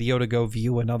your video to go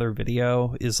view another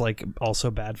video is like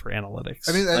also bad for analytics.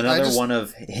 I mean, one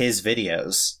of his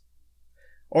videos.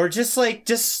 Or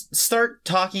just start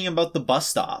talking about the bus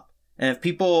stop. And if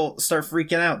people start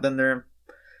freaking out, then they're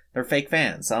fake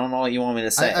fans. I don't know what you want me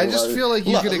to say. I just feel like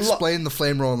you could explain the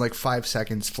flame roll in like 5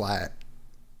 seconds flat.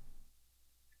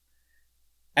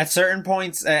 At certain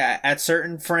points, at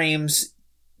certain frames,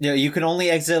 you can only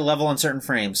exit a level on certain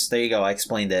frames. There you go. I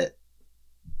explained it.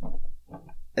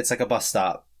 It's like a bus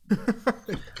stop.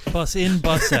 Bus in,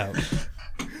 bus out.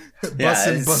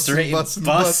 Bussin'.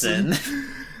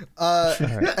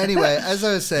 Anyway, as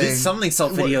I was saying, this Something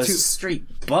Salt video is straight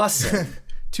bussin'.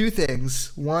 2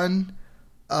 things. One,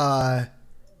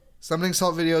 Something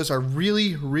Salt videos are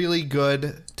really, really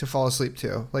good to fall asleep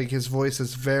to. Like, his voice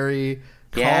is very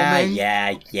calming.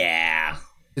 Yeah.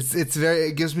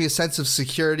 It gives me a sense of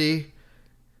security.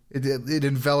 It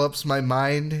envelops my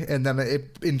mind, and then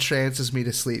it entrances me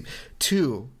to sleep.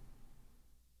 2,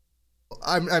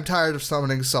 I'm tired of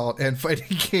Summoning Salt and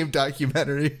fighting game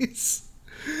documentaries.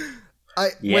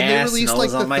 When they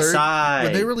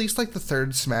released like the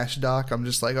third Smash doc, I'm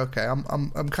just like, okay,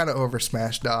 I'm kind of over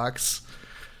Smash docs.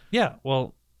 Yeah,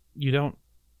 well, you don't.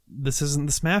 This isn't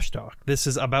the Smash doc. This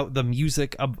is about the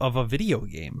music of a video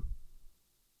game.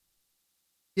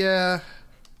 Yeah,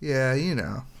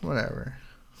 whatever.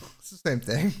 It's the same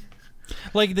thing.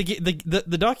 Like the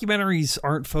documentaries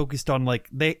aren't focused on what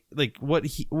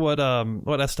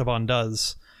Esteban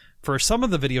does. For some of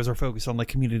the videos are focused on like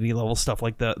community level stuff,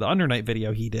 like the Under Night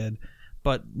video he did,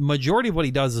 but majority of what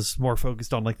he does is more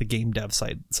focused on like the game dev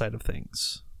side of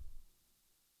things.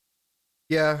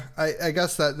 Yeah, I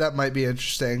guess that might be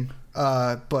interesting,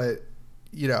 but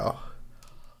I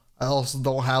also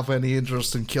don't have any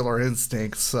interest in Killer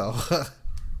Instinct, so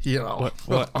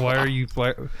Why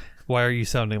are you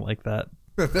sounding like that?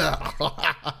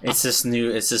 It's this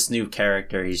new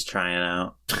character he's trying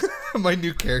out. My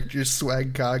new character,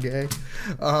 Swag Kage.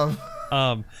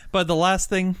 But the last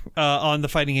thing on the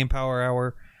Fighting Game Power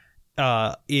Hour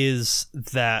is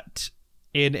that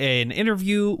in an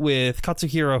interview with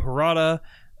Katsuhiro Harada,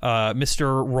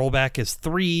 Mr. Rollback is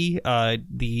 3,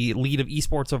 the lead of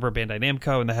esports over at Bandai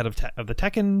Namco and the head of the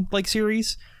Tekken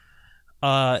series.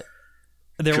 John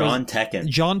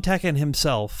Tekken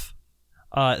himself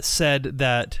said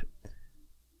that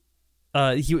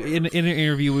he in an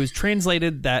interview was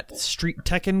translated that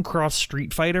Tekken Cross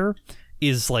Street Fighter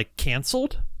is like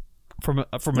canceled from an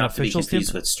official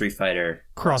standpoint. With Street Fighter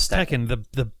Cross Tekken,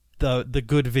 the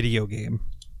good video game.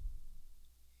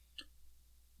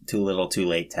 Too little, too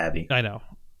late, Tabby. I know.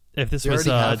 If this was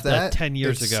 10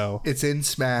 years ago, it's in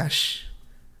Smash.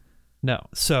 No,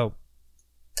 so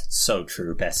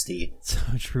true, bestie. So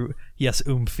true. Yes,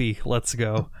 Oomphy. Let's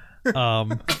go. He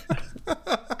said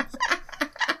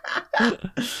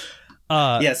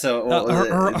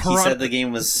the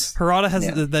game was... Harada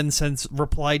has then since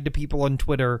replied to people on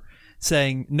Twitter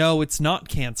saying, no, it's not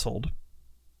canceled.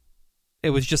 It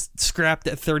was just scrapped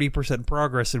at 30%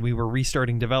 progress and we were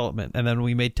restarting development, and then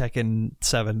we made Tekken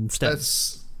 7 instead.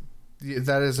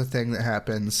 That is a thing that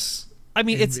happens. I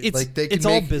mean, it's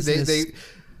all business.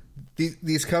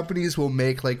 These companies will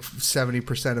make like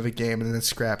 70% of a game and then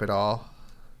scrap it all.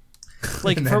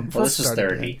 Like this is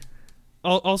 30.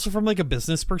 Also, from like a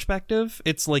business perspective,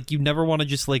 it's like you never want to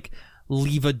just like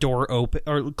leave a door open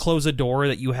or close a door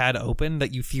that you had open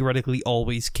that you theoretically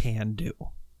always can do.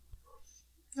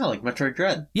 Yeah, like Metroid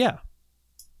Dread. Yeah.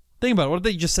 Think about it. What if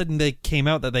they just said when they came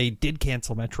out that they did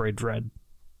cancel Metroid Dread?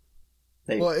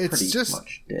 They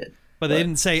much did. But they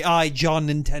didn't say, John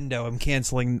Nintendo, I'm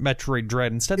canceling Metroid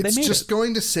Dread. Instead, they made it. It's just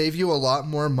going to save you a lot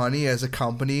more money as a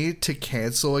company to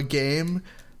cancel a game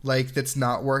that's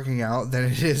not working out than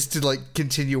it is to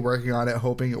continue working on it,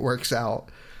 hoping it works out.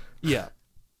 Yeah.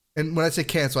 And when I say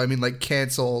cancel, I mean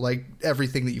cancel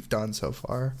everything that you've done so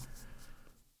far.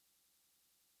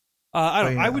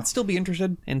 I would still be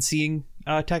interested in seeing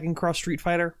Tekken Cross Street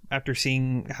Fighter after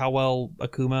seeing how well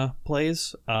Akuma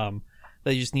plays.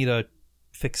 They just need to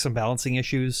fix some balancing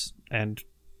issues. And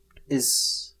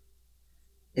is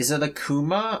it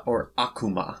Akuma or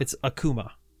Akuma? It's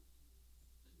Akuma.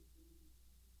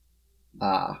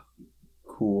 Ah,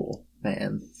 cool,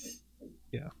 man.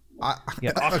 Yeah.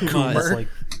 Akuma is like...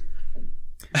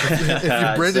 if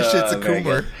you're British, it's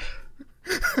Akuma.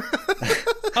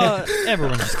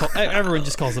 Everyone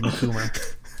just calls him Akuma.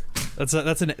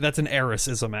 That's an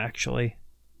Aerisism, actually.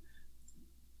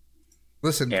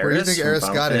 Listen, Aeris? Where do you think Aeris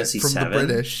got it? From 7? The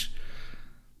British.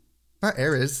 Not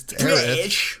Aeris, it's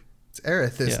Aerith. It's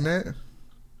Aerith, isn't it?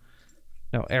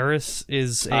 No, Aeris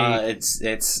is a... It's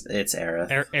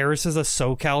Aerith. Aeris is a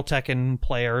SoCal Tekken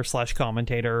player /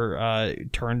 commentator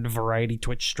turned variety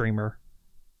Twitch streamer.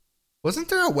 Wasn't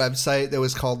there a website that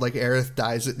was called like Aerith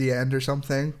Dies at the End or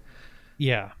something?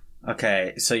 Yeah.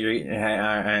 Okay, so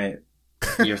you're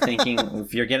thinking,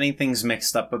 if you're getting things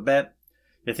mixed up a bit,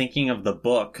 you're thinking of the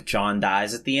book John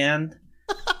Dies at the End,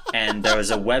 and there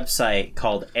was a website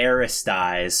called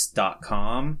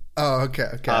aerisdies.com. Oh,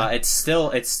 okay. It's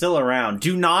still around.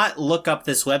 Do not look up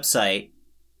this website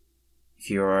if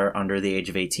you're under the age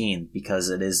of 18, because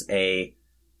it is a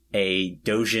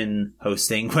Dojin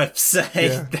hosting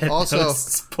website that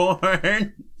hosts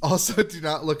porn. Also, do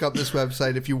not look up this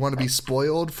website if you want to be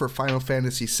spoiled for Final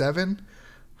Fantasy VII.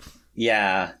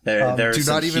 Yeah, there are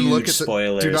some huge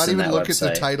spoilers. Do not even look website.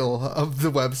 at the title of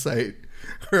the website,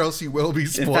 or else you will be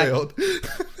spoiled. In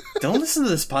fact, don't listen to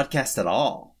this podcast at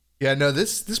all. Yeah, no,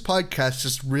 this podcast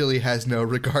just really has no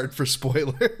regard for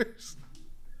spoilers.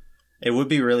 It would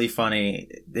be really funny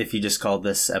if you just called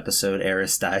this episode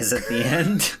Aeris Dies at the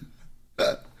End.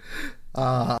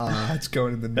 It's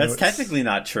going in the notes. That's technically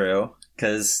not true,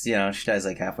 because, she dies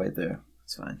like halfway through.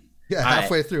 It's fine. Yeah,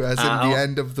 halfway through, as in the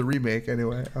end of the remake,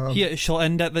 anyway. Yeah, she'll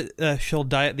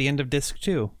die at the end of disc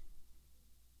 2.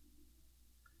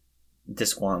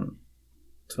 Disc 1.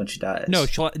 That's when she dies. No,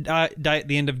 she'll die at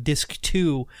the end of disc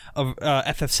 2 of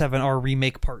FF7R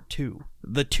Remake Part 2,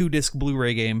 the 2-disc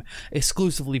Blu-ray game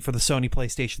exclusively for the Sony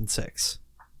PlayStation 6.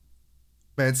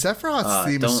 Man, Sephiroth's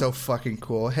theme is so fucking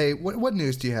cool. Hey, what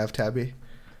news do you have, Tabby?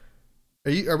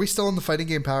 Are we still in the fighting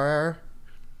game Power Hour?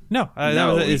 No,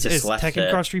 we just left Tekken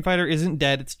it. Cross Street Fighter isn't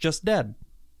dead, it's just dead.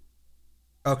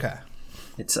 Okay.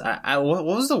 It's what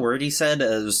was the word he said?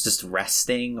 It was just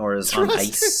resting, or is on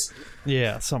ice.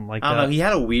 Yeah, something like I don't that. know. He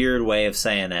had a weird way of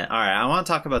saying it. All right, I want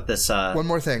to talk about this. One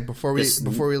more thing before we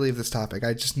leave this topic.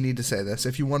 I just need to say this.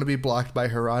 If you want to be blocked by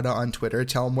Harada on Twitter,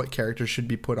 tell him what character should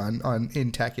be put in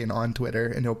Tekken on Twitter,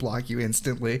 and he'll block you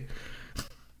instantly.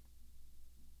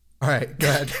 All right, go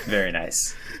ahead. Very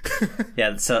nice.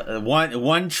 Yeah, so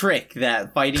one trick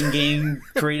that fighting game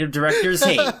creative directors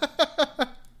hate.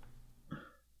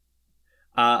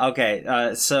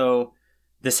 So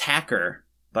this hacker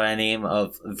by the name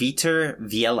of Vitor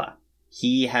Viela,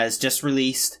 he has just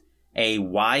released a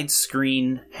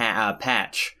widescreen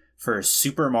patch for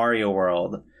Super Mario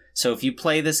World. So if you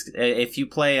play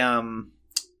Super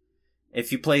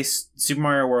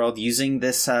Mario World using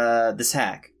this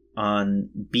hack on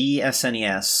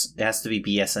BSNES, it has to be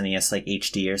BSNES like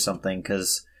HD or something,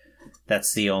 because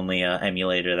that's the only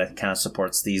emulator that kind of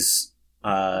supports these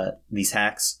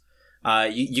hacks.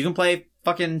 You can play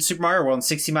fucking Super Mario World in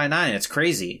 60x9. It's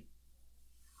crazy.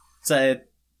 It's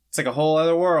like a whole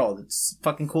other world. It's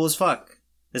fucking cool as fuck.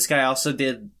 This guy also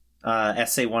did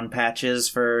SA1 patches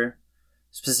for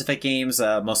specific games,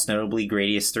 most notably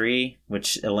Gradius 3,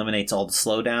 which eliminates all the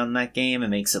slowdown in that game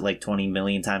and makes it like 20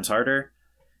 million times harder.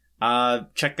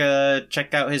 Check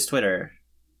out his Twitter.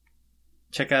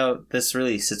 Check out this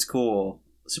release. It's cool.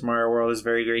 Super Mario World is a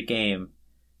very great game,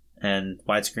 and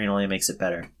widescreen only makes it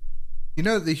better.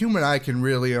 The human eye can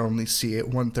really only see at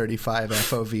 135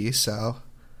 FOV, so,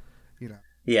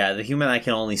 Yeah, the human eye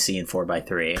can only see in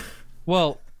 4x3.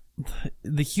 Well,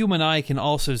 the human eye can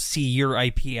also see your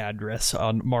IP address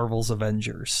on Marvel's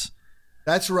Avengers.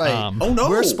 That's right. Oh, no!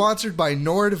 We're sponsored by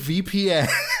NordVPN.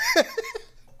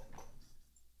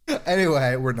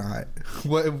 Anyway, we're not.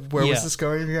 Where was this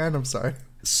going again? I'm sorry.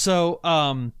 So,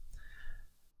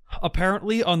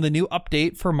 apparently on the new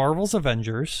update for Marvel's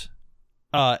Avengers,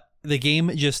 the game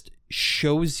just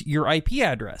shows your IP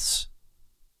address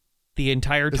the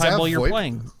entire time while you're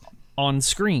playing on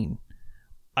screen.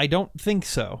 I don't think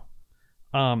so.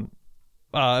 In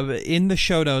the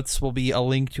show notes will be a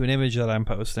link to an image that I'm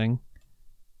posting.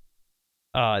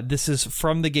 This is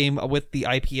from the game with the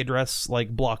IP address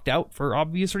blocked out for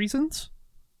obvious reasons.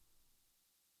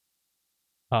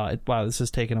 Wow, this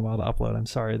is taking a while to upload. I'm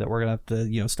sorry that we're gonna have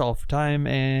to, stall for time.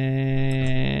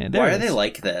 And why are they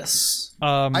like this?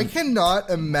 I cannot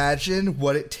imagine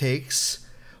what it takes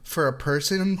for a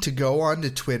person to go onto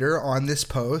Twitter on this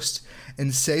post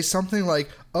and say something like,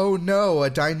 "Oh no, a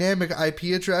dynamic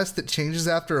IP address that changes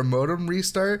after a modem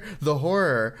restart. The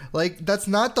horror!" That's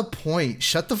not the point.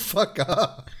 Shut the fuck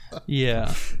up.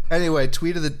 Yeah. Anyway,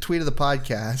 tweet of the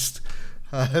podcast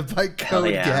by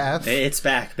Code Gaff. It's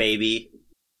back, baby.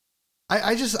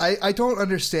 I don't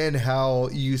understand how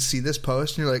you see this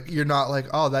post and you're not like,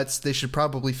 oh, they should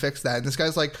probably fix that. And this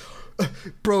guy's like,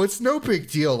 bro, it's no big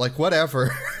deal.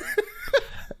 Whatever.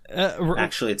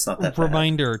 Actually, it's not that bad.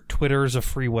 Reminder, Twitter's a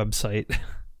free website.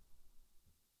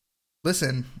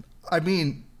 Listen, I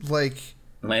mean,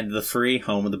 Land of the free,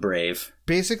 home of the brave.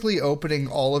 Basically opening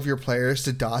all of your players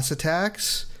to DOS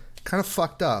attacks. Kind of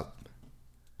fucked up.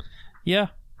 Yeah.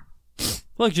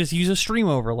 Look, just use a stream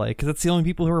overlay, because that's the only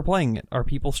people who are playing it, are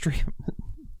people stream.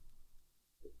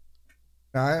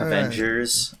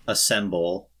 Avengers,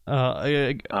 assemble.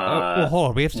 Well, hold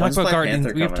on. We have to talk about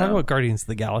Guardians. We have to talk about Guardians of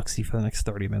the Galaxy for the next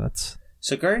 30 minutes.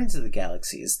 So, Guardians of the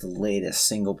Galaxy is the latest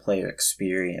single-player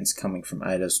experience coming from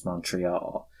Eidos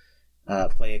Montreal.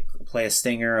 Play a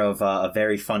stinger of a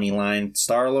very funny line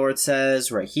Star-Lord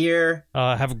says right here.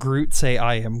 Have Groot say,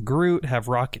 "I am Groot." Have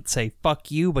Rocket say, "Fuck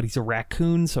you," but he's a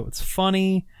raccoon, so it's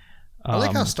funny. I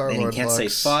like how Star-Lord can't say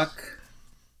fuck.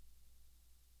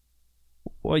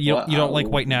 Well, you don't like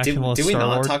white nationalist do we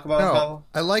Star-Lord? not talk about how...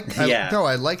 I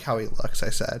like how he looks, I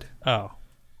said. Oh.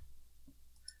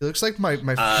 He looks like my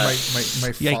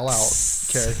Fallout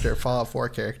character, Fallout 4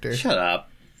 character. Shut up.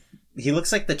 He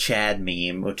looks like the Chad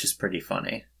meme, which is pretty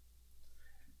funny.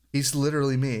 He's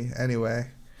literally me,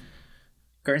 anyway.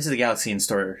 Guardians of the Galaxy in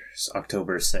stores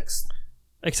October 6th.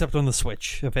 Except on the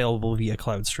Switch, available via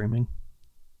cloud streaming.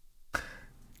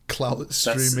 Cloud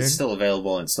streaming? That's still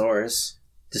available in stores.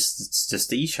 It's just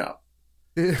the eShop.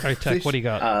 Alright, Tech, what do you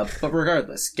got? But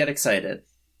regardless, get excited.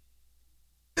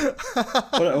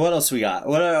 What else we got?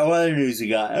 What other news we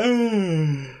got?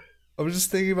 I'm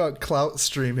just thinking about clout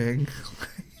streaming.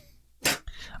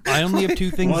 I only have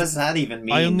 2 things. What does that even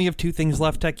mean? I only have 2 things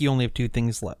left, Tech. You only have 2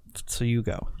 things left, so you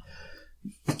go.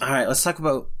 Alright, let's talk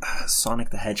about Sonic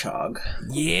the Hedgehog.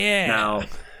 Yeah!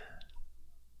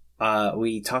 Now,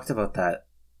 we talked about that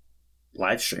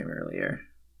live stream earlier.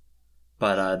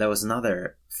 But there was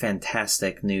another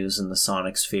fantastic news in the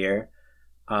Sonic sphere.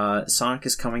 Sonic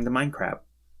is coming to Minecraft.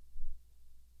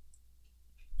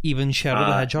 Even Shadow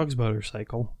the Hedgehog's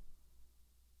motorcycle.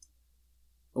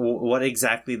 What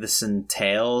exactly this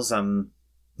entails, I'm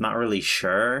not really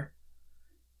sure.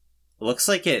 Looks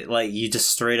like you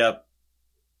just straight up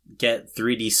get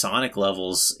 3D Sonic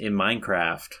levels in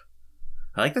Minecraft.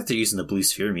 I like that they're using the Blue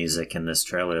Sphere music in this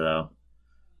trailer, though.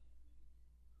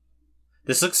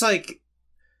 This looks like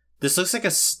a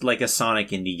Sonic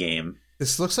indie game.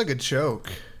 This looks like a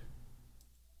joke.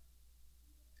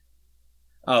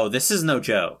 Oh, this is no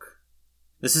joke.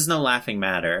 This is no laughing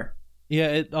matter. Yeah,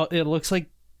 it looks like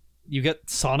you get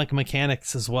Sonic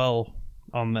mechanics as well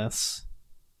on this.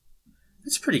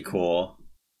 It's pretty cool.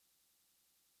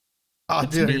 Oh,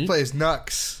 dude, he plays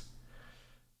Nux.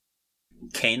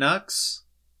 K-Nux?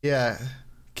 Yeah,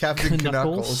 Captain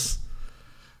Knuckles.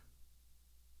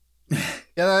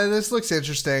 Yeah, this looks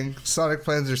interesting. Sonic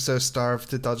fans are so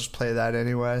starved that they'll just play that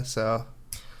anyway. So,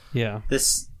 yeah,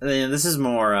 this is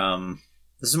more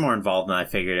involved than I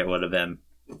figured it would have been.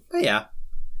 But yeah,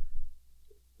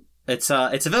 it's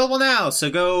available now. So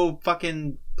go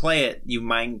fucking play it, you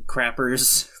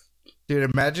Minecrappers. Dude,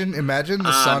 imagine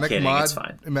the Sonic mod. It's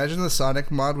fine. Imagine the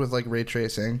Sonic mod with like ray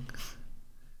tracing.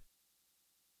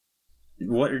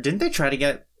 What didn't they try to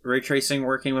get ray tracing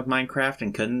working with Minecraft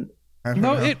and couldn't?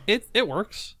 No, it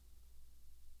works.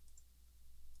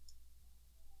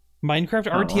 Minecraft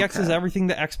RTX is everything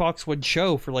that Xbox would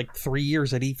show for like 3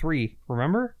 years at E3.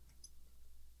 Remember?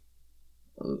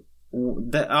 You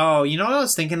know what I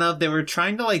was thinking of? They were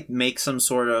trying to like make some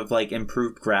sort of like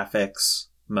improved graphics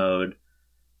mode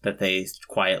that they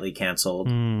quietly canceled.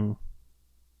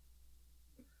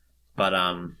 But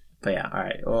yeah, all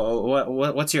right.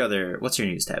 What's your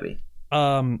news, Tabby?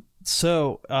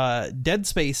 So Dead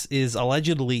Space is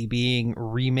allegedly being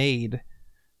remade,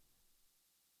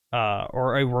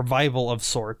 or a revival of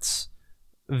sorts,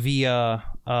 via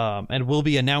and will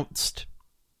be announced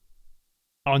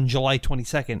on July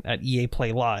 22nd at EA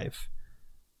Play Live.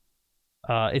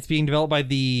 It's being developed by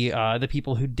the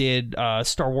people who did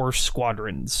Star Wars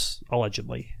Squadrons,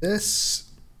 allegedly. This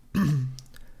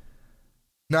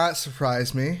not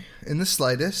surprise me in the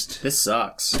slightest. This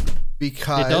sucks.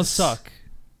 Because it does suck.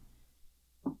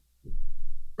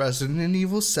 Resident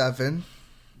Evil 7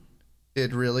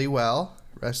 did really well.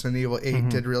 Resident Evil 8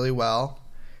 did really well.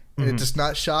 And it does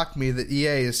not shock me that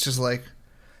EA is just like,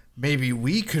 maybe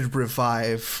we could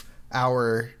revive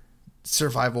our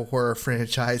survival horror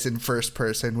franchise in first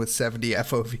person with 70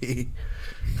 FOV.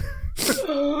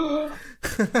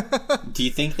 Do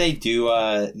you think they do?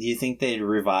 Do you think they'd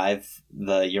revive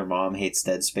the "Your Mom Hates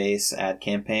Dead Space" ad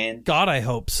campaign? God, I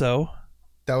hope so.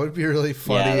 That would be really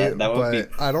funny, that would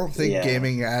but I don't think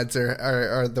gaming ads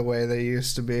are the way they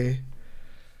used to be.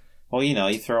 Well,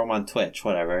 you throw them on Twitch,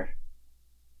 whatever.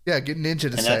 Yeah, get Ninja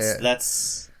to say it.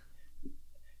 That's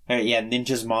all right, yeah,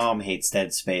 Ninja's mom hates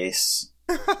Dead Space.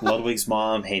 Ludwig's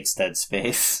mom hates Dead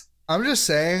Space. I'm just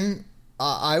saying,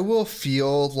 I will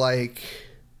feel like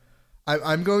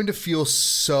I'm going to feel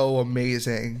so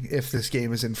amazing if this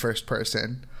game is in first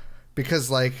person.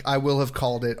 Because, like, I will have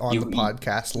called it on the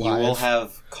podcast live. You will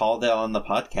have called it on the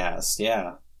podcast,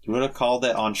 yeah. You would have called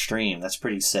it on stream. That's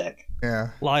pretty sick. Yeah.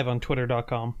 Live on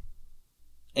twitter.com.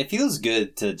 It feels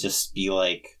good to just be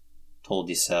like, told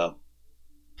you so.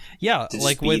 Yeah,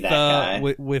 like with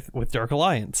Dark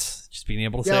Alliance. Just being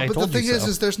able to say, I told you so. Yeah, but the thing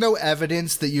is there's no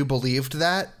evidence that you believed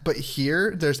that. But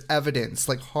here, there's evidence,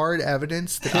 like hard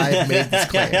evidence that I have made this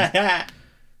claim.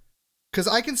 Because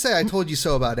I can say I told you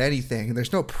so about anything, and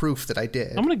there's no proof that I did.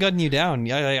 I'm going to gun you down.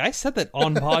 I said that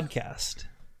on podcast.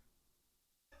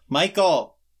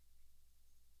 Michael!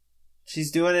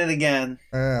 She's doing it again.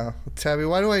 Oh, Tabby,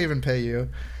 why do I even pay you?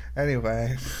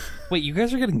 Anyway. Wait, you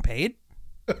guys are getting paid?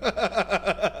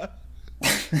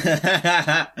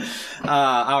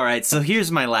 Alright, so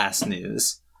here's my last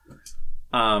news.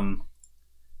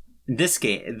 This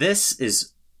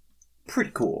is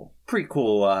pretty cool. Pretty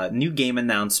cool new game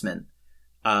announcement.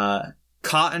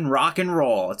 Cotton Rock and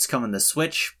Roll. It's coming to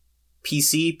Switch,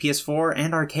 PC, PS4,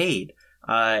 and arcade.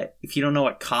 If you don't know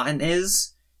what Cotton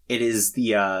is, it is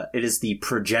the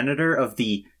progenitor of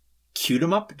the shoot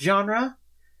 'em up genre,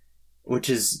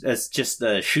 which is it's just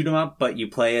a shoot 'em up, but you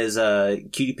play as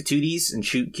cutie patooties and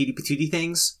shoot cutie patootie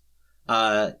things.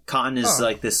 Cotton is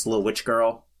like this little witch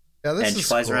girl, and she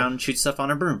flies around and shoots stuff on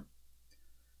her broom.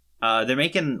 They're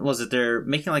making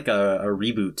like a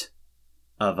reboot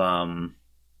of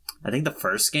I think the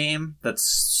first game that's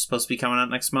supposed to be coming out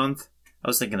next month. I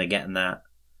was thinking of getting that.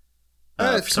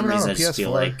 For some reason, I just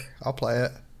feel like I'll play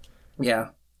it. Yeah,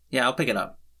 I'll pick it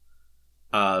up.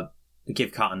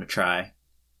 Give Cotton a try.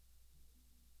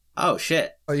 Oh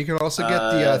shit! Oh, you can also get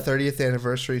the 30th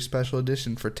anniversary special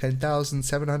edition for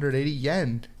 10,780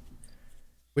 yen,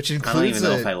 which includes. I don't even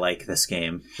know if I like this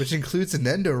game. Which includes a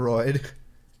Nendoroid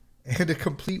and a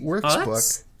complete works book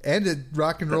and a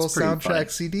rock and roll soundtrack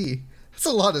CD. That's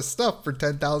a lot of stuff for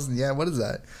 10,000 yen. What is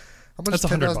that? How much is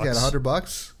 10,000 yen?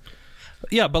 $100?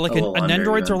 Yeah, but like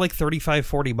Nendoroids are like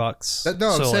 $35-$40.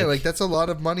 No, I'm saying like that's a lot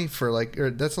of money for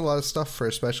that's a lot of stuff for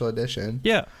a special edition.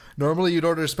 Yeah. Normally you'd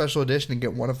order a special edition and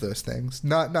get one of those things.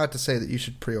 Not to say that you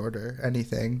should pre-order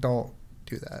anything. Don't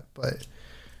do that. But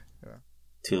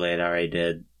too late. I already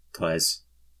did twice.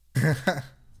 So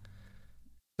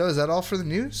is that all for the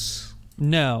news?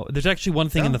 No, there's actually one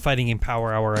thing in the Fighting Game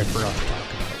Power Hour I forgot to talk about.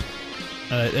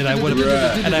 And I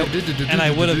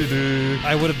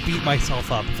would have beat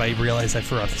myself up if I realized I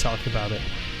forgot to talk about it.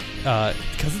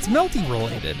 Because it's Melty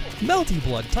related. Melty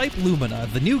Blood Type Lumina,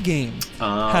 the new game,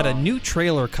 had a new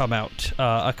trailer come out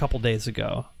a couple days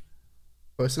ago.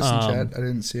 Post this in chat. I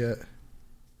didn't see it.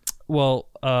 Well,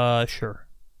 sure.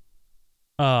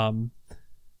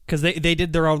 Because they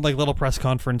did their own like little press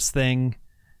conference thing,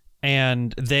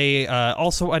 and they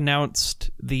also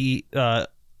announced the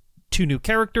 2 new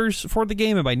characters for the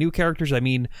game, and by new characters I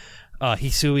mean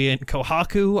Hisui and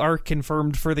Kohaku are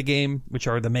confirmed for the game, which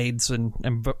are the maids and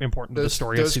important to the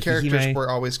story of Tsukihime. Those characters were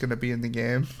always going to be in the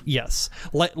game. Yes,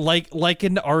 like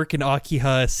in Arc and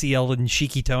Akiha, CL, and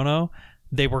Shikitono,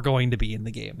 they were going to be in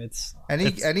the game.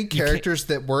 Any characters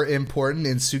that were important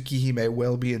in Tsukihime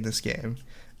will be in this game.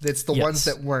 It's the ones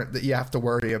that weren't that you have to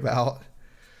worry about.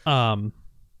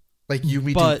 Like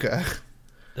Yumi Duka.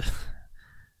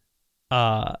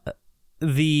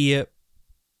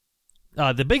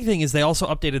 The big thing is they also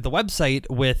updated the website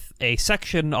with a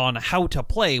section on how to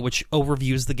play, which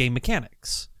overviews the game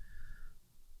mechanics.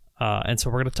 And so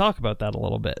we're going to talk about that a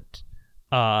little bit.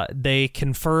 They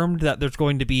confirmed that there's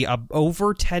going to be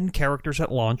over 10 characters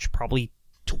at launch, probably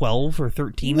 12 or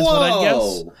 13 is what I'd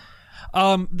guess.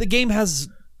 The game has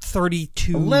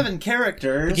 11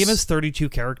 characters. The game has 32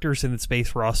 characters in its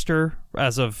base roster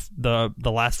as of the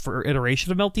last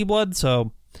iteration of Melty Blood,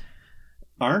 so...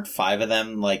 Aren't 5 of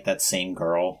them like that same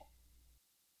girl?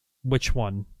 Which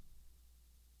one?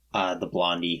 The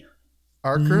blondie.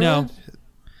 Arcuid? No.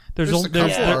 There's a couple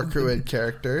Arcuid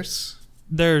characters.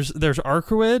 There's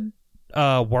Arcuid,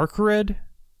 Warcuid,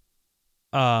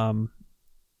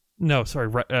 no,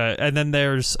 sorry, and then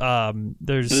there's Hime.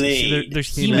 Laser.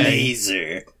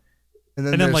 And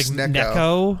then like Neko.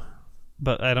 Neko,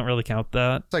 but I don't really count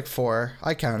that. It's like 4.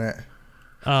 I count it.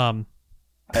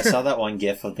 I saw that one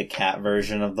gif of the cat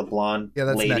version of the blonde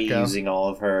lady Neko. using all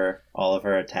of her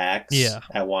attacks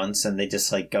at once, and they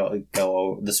just like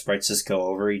go the sprites just go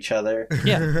over each other.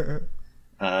 Yeah.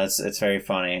 It's very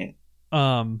funny.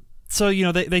 So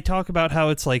they talk about how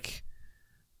it's like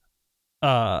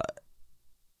they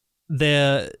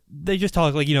just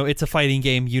talk like it's a fighting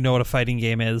game, what a fighting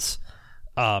game is,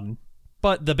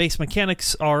 but the base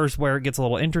mechanics are where it gets a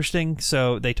little interesting.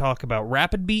 So they talk about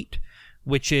rapid beat,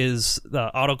 which is the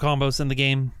auto combos in the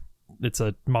game. It's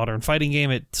a modern fighting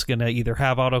game. It's going to either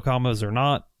have auto combos or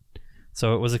not.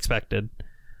 So it was expected.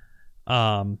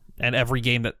 And every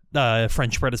game that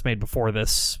French Bread has made before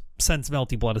this, since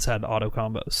Melty Blood, has had auto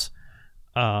combos.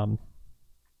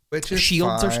 Which is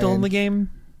shields fine. are still in the game.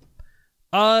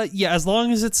 Yeah, as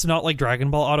long as it's not like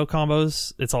Dragon Ball auto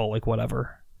combos, it's all like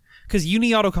whatever. Because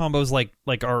uni auto combos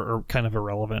are kind of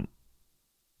irrelevant.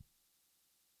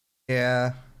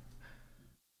 Yeah.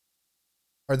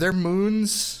 Are there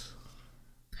moons?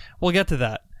 We'll get to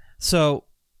that. So,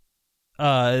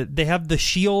 they have the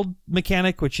shield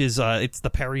mechanic, which is it's the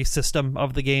parry system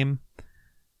of the game,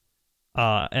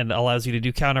 and allows you to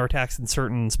do counterattacks and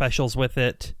certain specials with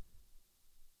it.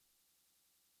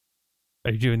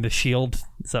 Are you doing the shield?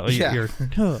 Is that what you're?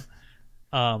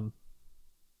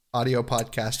 Audio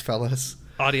podcast, fellas.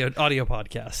 Audio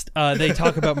podcast. They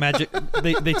talk about magic.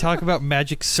 They talk about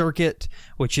Magic Circuit,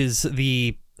 which is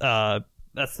the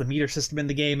that's the meter system in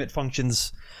the game. It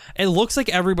functions. It looks like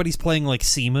everybody's playing like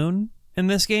Sea Moon in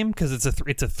this game because it's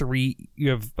a three.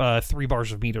 You have 3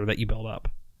 bars of meter that you build up.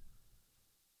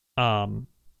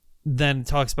 Then it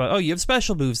talks about you have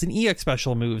special moves and EX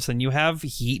special moves, and you have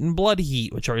Heat and Blood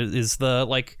Heat, which is the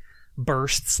like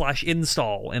burst /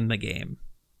 install in the game.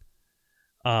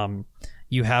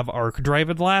 You have Arc Drive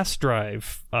and Last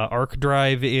Drive. Arc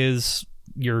Drive is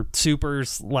your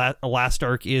supers. Last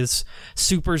Arc is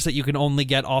supers that you can only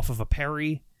get off of a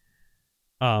parry.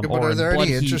 But are there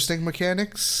any interesting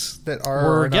mechanics that are?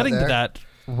 We're getting to that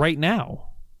right now.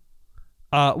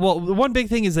 Well, the one big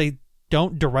thing is they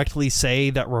don't directly say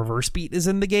that reverse beat is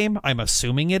in the game. I'm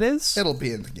assuming it is. It'll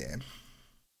be in the game.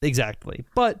 Exactly.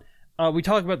 But we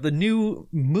talk about the new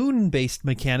moon-based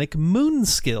mechanic, Moon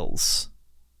Skills.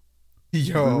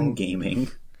 Moon gaming.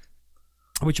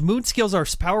 Which moon skills are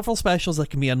powerful specials that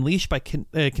can be unleashed by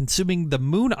consuming the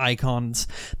moon icons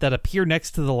that appear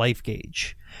next to the life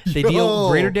gauge. They deal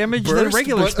greater damage than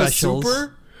regular specials.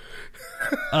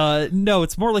 No,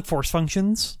 it's more like force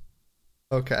functions.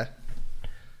 Okay.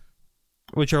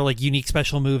 Which are like unique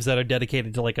special moves that are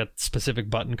dedicated to like a specific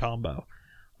button combo.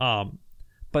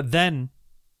 But then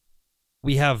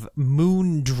we have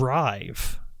Moon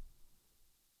Drive,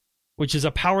 which is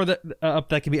a power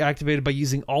that can be activated by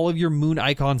using all of your moon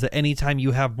icons at any time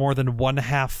you have more than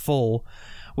 1/2 full,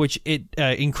 which it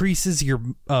increases your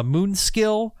moon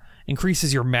skill,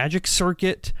 increases your magic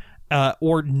circuit,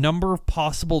 or number of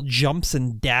possible jumps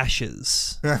and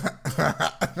dashes.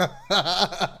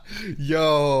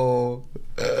 Yo.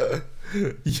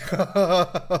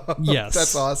 Yes.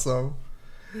 That's awesome.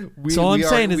 So all I'm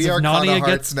saying is if Nania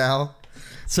gets now.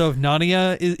 So if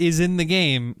Nania is in the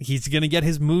game, he's going to get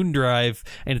his moon drive,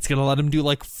 and it's going to let him do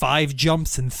like 5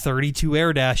 jumps and 32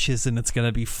 air dashes, and it's going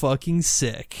to be fucking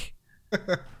sick.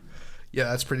 Yeah,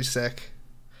 that's pretty sick.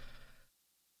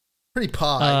 Pretty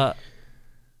pog.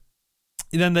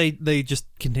 Then they just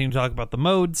continue to talk about the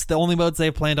modes. The only modes they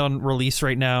have planned on release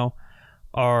right now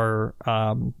are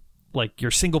like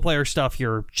your single player stuff,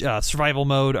 your survival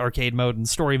mode, arcade mode, and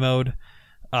story mode.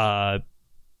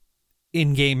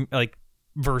 In-game like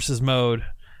versus mode,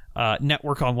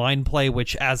 network online play,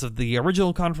 which as of the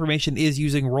original confirmation is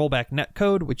using rollback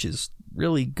netcode, which is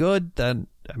really good. Then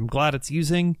I'm glad it's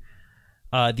using.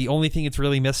 The only thing it's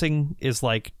really missing is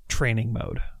like training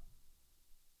mode.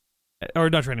 Or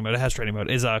not training mode, it has training mode,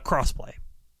 is crossplay.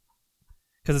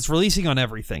 Because it's releasing on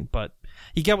everything, but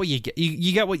you get what you get.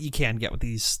 You get what you can get with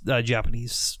these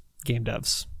Japanese game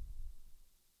devs.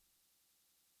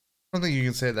 I don't think you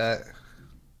can say that.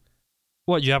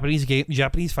 What,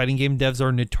 Japanese fighting game devs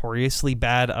are notoriously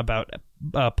bad about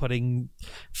putting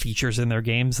features in their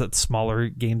games that smaller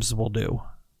games will do.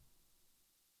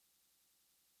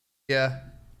 Yeah.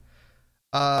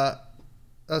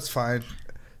 That's fine.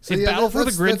 So if Battle for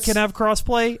the Grid can have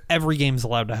crossplay, every game's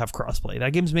allowed to have crossplay.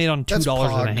 That game's made on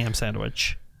 $2 and a ham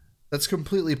sandwich. That's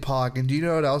completely Pog. And do you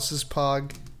know what else is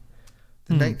Pog?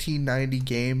 The 1990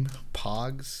 game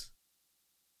Pogs.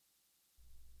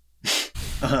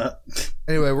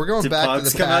 Anyway, we're going back to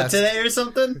the past. Did Pogs come out today or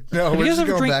something? No, we're just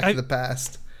going back to the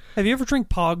past. Have you ever drank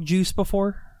Pog juice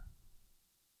before?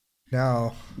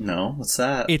 No. No, what's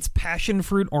that? It's passion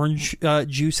fruit, orange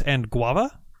juice, and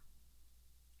guava.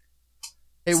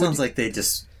 It sounds like they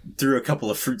just threw a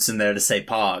couple of fruits in there to say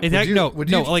Pog.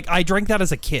 Like I drank that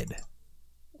as a kid.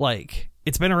 Like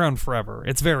it's been around forever.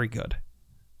 It's very good.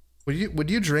 Would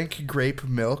you drink grape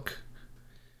milk?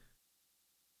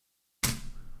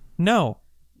 No.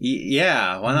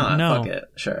 Yeah, why not? No. Fuck it,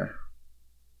 sure.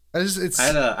 I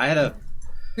had a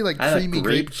creamy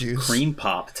grape juice, cream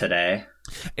pop today.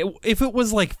 If it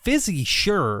was like fizzy,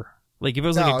 sure. Like if it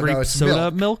was like a grape soda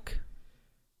milk.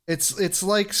 It's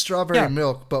like strawberry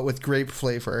milk, but with grape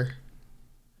flavor.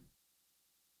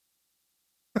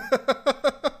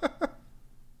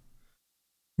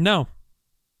 No.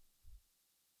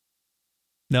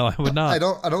 No, I would not. I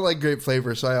don't like grape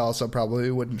flavor, so I also probably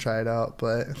wouldn't try it out,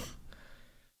 but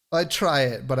I'd try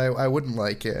it, but I wouldn't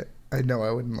like it. I know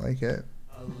I wouldn't like it.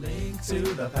 A link to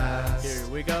the past. Here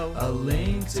we go. A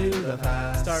link to the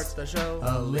past. Start the show.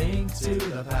 A link to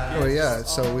the past. Oh yeah,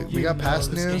 so we got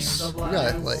past news. We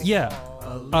got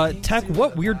like Tech,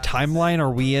 what weird timeline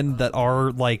are we in that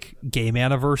our like game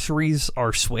anniversaries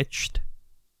are switched?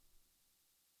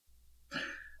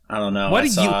 I don't know. Why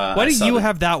do you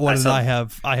have that one and I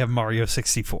have Mario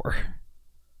 64?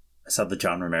 I saw the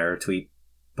John Romero tweet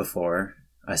before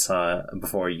you saw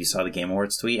the Game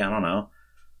Awards tweet. I don't know.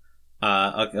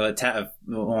 Want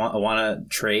to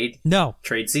trade? No.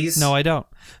 Trade these? No, I don't.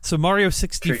 So Mario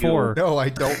 64. No, I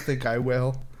don't think I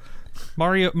will.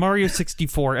 Mario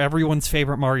 64, everyone's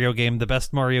favorite Mario game, the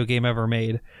best Mario game ever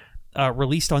made,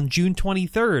 released on June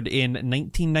 23rd in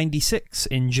 1996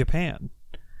 in Japan.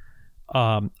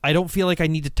 I don't feel like I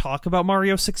need to talk about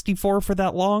Mario 64 for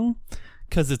that long,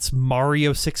 because it's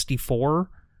Mario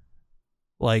 64.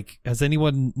 Like, has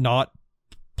anyone not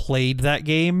played that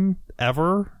game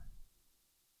ever?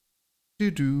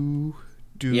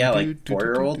 Yeah, like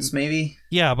 4-year-olds maybe.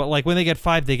 Yeah, but like when they get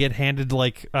 5, they get handed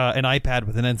like an iPad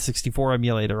with an N64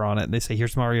 emulator on it, and they say,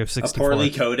 "Here's Mario 64." A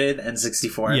poorly coded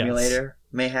N64 emulator,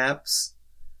 mayhaps.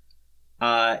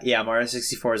 Yeah, Mario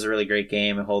 64 is a really great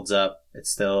game. It holds up. It's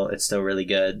still really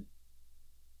good.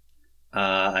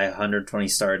 I 120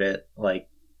 starred it like,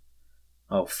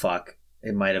 oh fuck,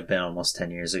 it might have been almost 10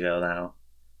 years ago now,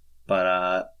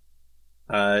 but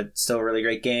it's still a really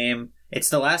great game. It's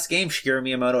the last game Shigeru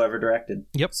Miyamoto ever directed.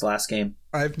 Yep. It's the last game.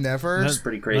 I've never... It's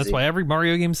pretty crazy. That's why every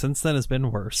Mario game since then has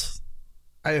been worse.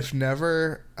 I have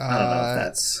never I don't know if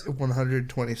that's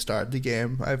 120 starred the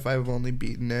game. I've only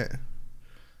beaten it.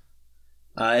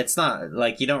 It's not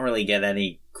like you don't really get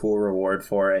any cool reward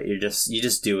for it. You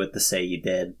just do what they say you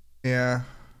did. Yeah.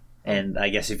 And I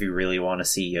guess if you really want to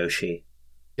see Yoshi.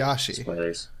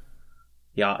 Spoilers.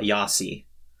 Yossi.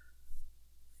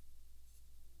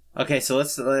 Okay, so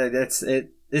it's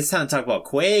time to talk about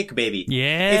Quake, baby.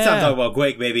 Yeah, it's time to talk about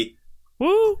Quake, baby.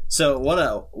 Woo! So what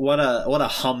a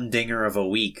humdinger of a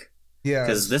week. Yeah,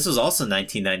 because this was also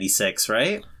 1996,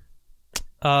 right?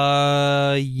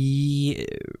 Yeah.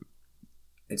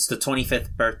 It's the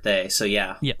 25th birthday, so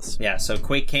yeah. Yes. Yeah. So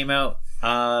Quake came out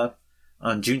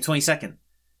on June 22nd.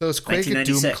 So is Quake a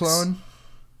Doom clone?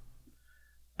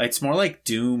 It's more like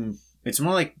Doom. It's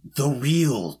more like the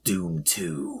real Doom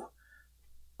 2.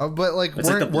 But like, it's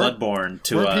like the Bloodborne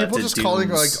to were people just Doom's calling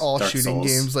like all Dark shooting Souls.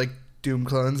 games like Doom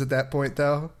clones at that point,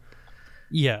 though?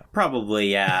 Yeah,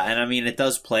 probably. Yeah, and I mean it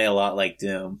does play a lot like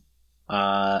Doom.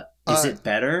 Is it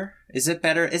better? Is it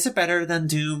better than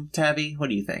Doom, Tabby?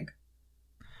 What do you think?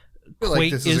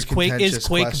 Quake is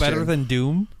Quake better than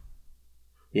Doom?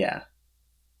 Yeah.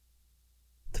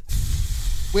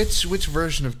 Which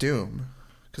version of Doom?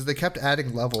 Because they kept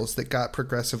adding levels that got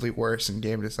progressively worse in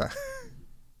game design.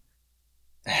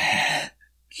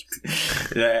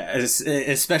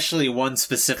 Especially one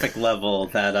specific level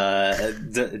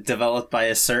that developed by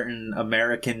a certain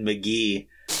American McGee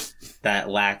that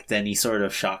lacked any sort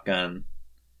of shotgun,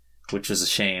 which was a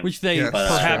shame. Which they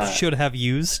perhaps should have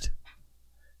used.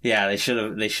 Yeah, they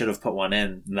should have put one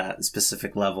in that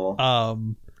specific level.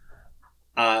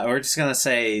 We're just gonna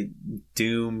say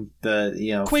Doom,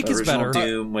 Quake is better.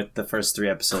 Doom with the first 3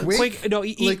 episodes. Quake, no,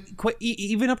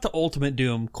 even up to Ultimate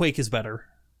Doom, Quake is better.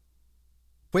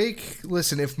 Quake,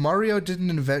 listen, if Mario didn't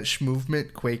invent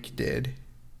movement, Quake did.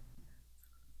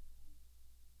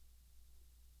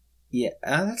 Yeah,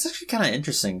 that's actually kind of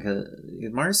interesting because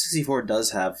Mario 64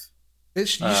 does have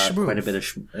quite a bit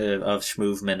of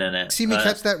schmovement in it. See me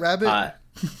catch that rabbit?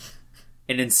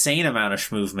 An insane amount of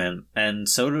schmovement,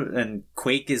 and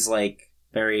Quake is like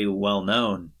very well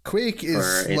known. Quake is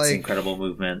for its like incredible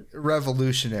movement,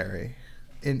 revolutionary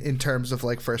in terms of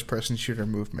like first person shooter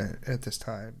movement at this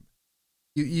time.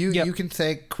 You can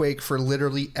thank Quake for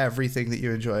literally everything that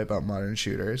you enjoy about modern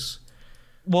shooters.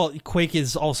 Well, Quake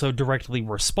is also directly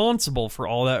responsible for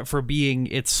all that, for being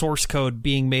its source code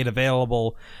being made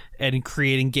available and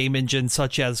creating game engines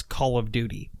such as Call of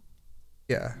Duty.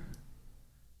 Yeah.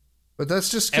 But that's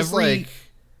just because like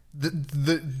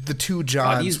the two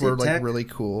Johns were like really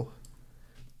cool.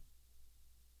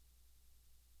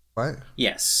 What?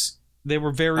 Yes, they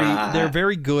were very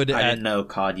good. I didn't know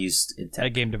COD used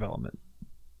at game development.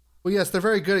 Well, yes, they're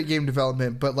very good at game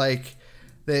development, but like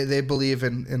They believe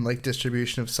in like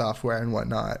distribution of software and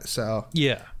whatnot. So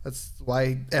Yeah. that's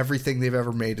why everything they've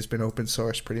ever made has been open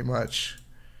source, pretty much.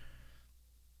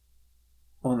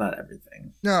 Well, not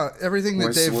everything. No, everything that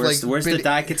Where's the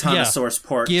Daikatana source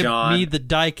port, Give John? me the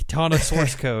Daikatana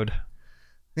source code.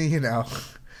 you know,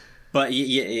 But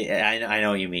I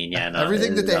know what you mean. Yeah, no,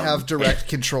 everything that they have direct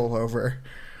control over.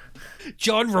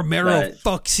 John Romero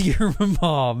fucks your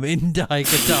mom in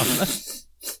Daikatana.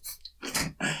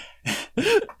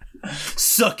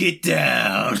 Suck it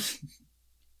down.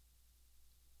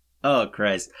 Oh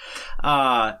Christ!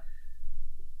 Happy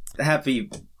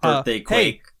birthday,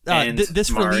 Quake! Hey,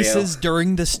 this Mario. releases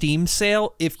during the Steam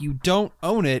sale. If you don't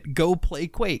own it, go play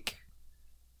Quake.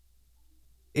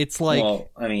 It's like, well,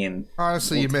 I mean,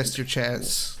 honestly, you missed your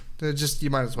chance. You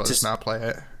might as well just not play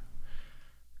it.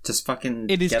 Just fucking.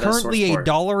 It is currently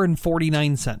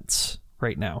 $1.49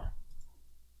 right now.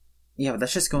 Yeah, but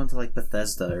that's just going to like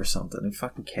Bethesda or something. Who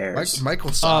fucking cares?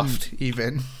 Microsoft,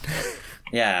 even.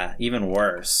 Yeah, even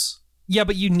worse. Yeah,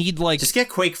 but you need like just get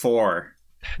Quake 4.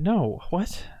 No,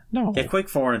 what? No. Get Quake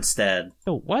 4 instead.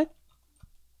 No, what?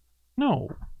 No.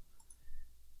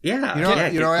 Yeah,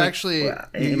 I actually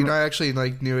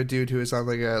like knew a dude who was on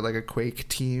like a Quake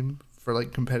team for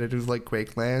like competitive like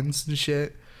Quake LANs and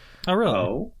shit. Oh really?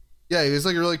 Oh. Yeah, he was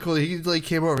like really cool. He like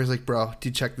came over. He's like, "Bro,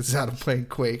 dude, check this out. I'm playing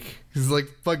Quake." He's like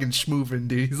fucking schmoovin',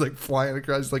 dude. He's like flying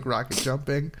across, like rocket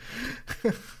jumping.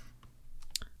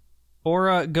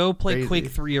 Or go play Crazy. Quake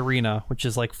 3 Arena, which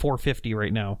is like $4.50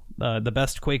 right now. The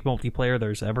best Quake multiplayer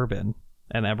there's ever been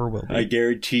and ever will be. I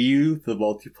guarantee you, the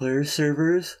multiplayer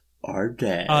servers are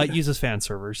dead. It uses fan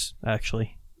servers,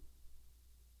 actually.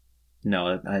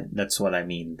 No, that's what I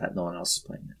mean. That no one else is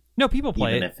playing it. No, people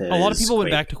play Even it. if it A lot of is people went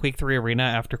Quake. back to Quake 3 Arena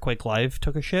after Quake Live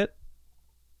took a shit.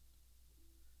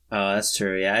 Oh, that's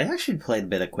true. Yeah, I actually played a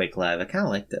bit of Quake Live. I kind of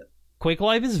liked it. Quake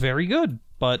Live is very good,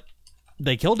 but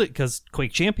they killed it because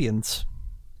Quake Champions.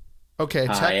 Okay,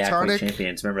 Yeah, Tectonic. Quake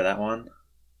Champions. Remember that one?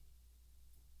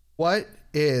 What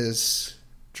is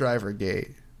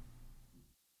Drivergate?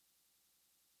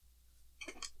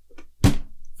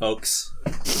 Folks,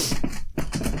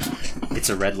 it's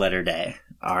a red letter day.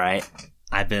 All right,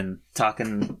 I've been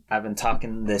talking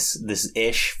this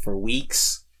ish for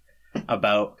weeks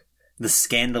about the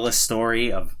scandalous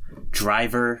story of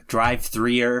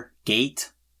Drive-3er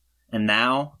Gate, and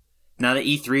now that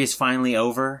E3 is finally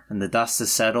over and the dust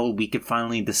has settled, we could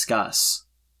finally discuss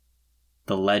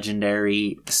the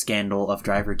legendary scandal of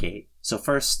Drivergate. So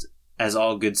first, as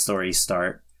all good stories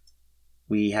start,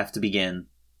 we have to begin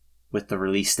with the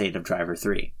release date of Driver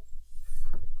 3,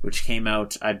 which came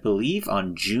out, I believe,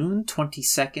 on June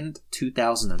 22nd,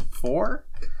 2004.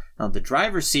 Now, the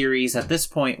Driver series at this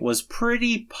point was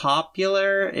pretty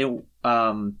popular. It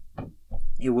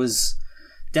was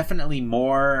definitely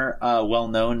more well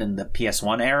known in the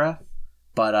PS1 era,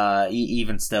 but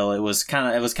even still, it was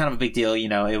kind of a big deal. You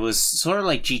know, it was sort of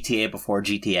like GTA before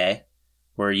GTA,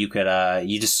 where you could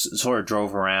you just sort of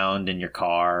drove around in your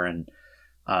car and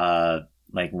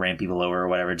like ran people over or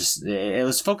whatever. Just it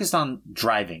was focused on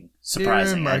driving.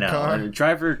 Surprising, I know. Car.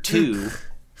 Driver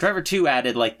 2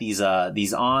 added like these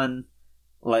on.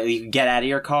 Like, you could get out of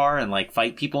your car and, like,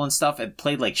 fight people and stuff. It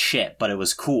played like shit, but it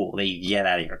was cool that you could get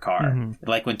out of your car. Mm-hmm.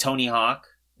 Like when Tony Hawk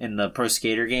in the Pro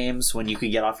Skater games, when you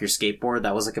could get off your skateboard,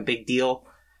 that was, like, a big deal.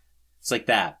 It's like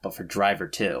that, but for Driver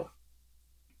 2.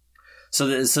 So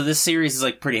this series is,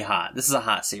 like, pretty hot. This is a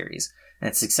hot series, and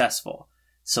it's successful.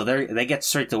 So they get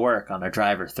straight to work on their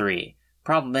Driver 3.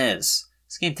 Problem is,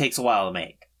 this game takes a while to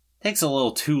make. It takes a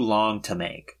little too long to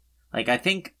make. Like, I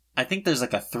think there's,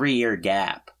 like, a 3-year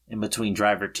gap in between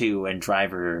Driver 2 and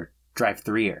Drive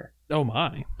 3er. Oh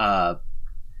my.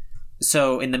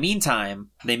 So in the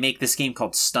meantime, they make this game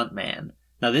called Stuntman.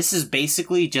 Now this is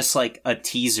basically just like a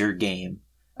teaser game,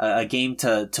 a game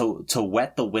to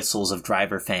wet the whistles of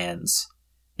Driver fans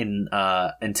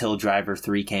until Driver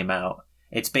 3 came out.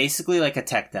 It's basically like a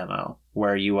tech demo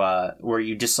where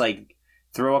you just like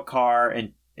throw a car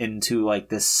into like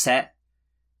this set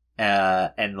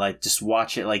and like just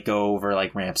watch it like go over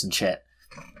like ramps and shit.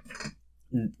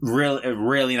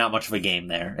 Really not much of a game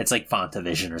there. It's like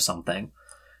Fantavision or something.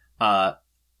 But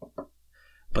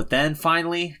then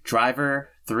finally, Driver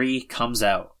 3 comes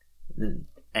out,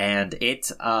 and it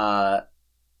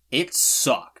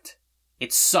sucked.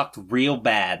 It sucked real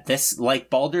bad. This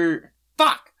like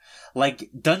like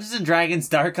Dungeons and Dragons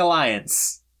Dark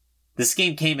Alliance. This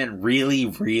game came in really,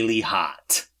 really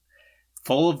hot,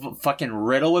 full of fucking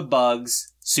riddled with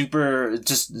bugs. Super,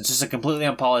 just a completely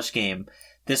unpolished game.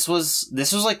 This was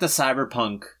like the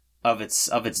Cyberpunk of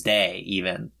its day,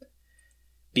 even,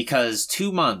 because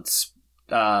 2 months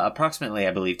approximately,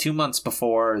 I believe, 2 months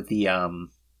before the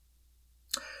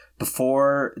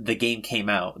game came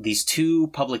out, these two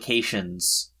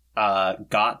publications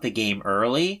got the game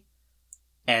early,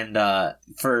 and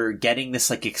for getting this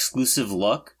like exclusive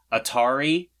look,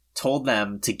 Atari told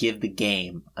them to give the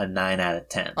game a 9 out of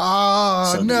 10.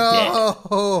 Oh, so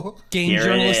no! Game Here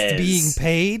journalist being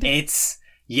paid?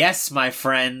 Yes, my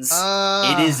friends.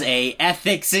 It is a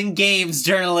ethics in games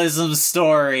journalism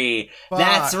story. Fuck.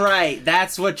 That's right.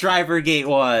 That's what Drivergate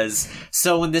was.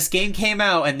 So when this game came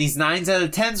out and these 9s out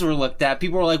of 10s were looked at,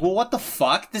 people were like, well, what the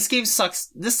fuck? This game sucks.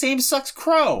 This game sucks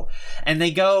crow. And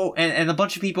they go, and a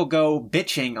bunch of people go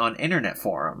bitching on internet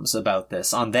forums about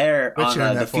this, on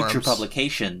the Future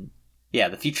publication. Yeah,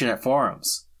 the FutureNet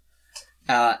forums.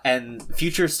 And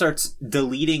Future starts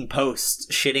deleting posts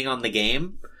shitting on the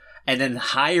game, and then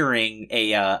hiring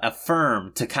a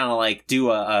firm to kind of like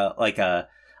do a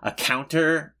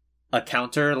counter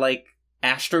like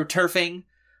astroturfing,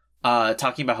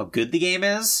 talking about how good the game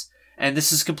is, and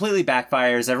this is completely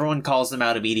backfires. Everyone calls them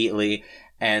out immediately,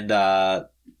 and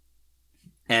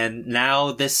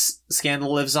now this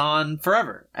scandal lives on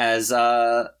forever as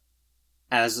Drivergate.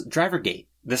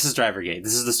 This is Drivergate.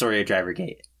 This is the story of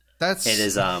Drivergate. It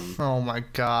is Oh my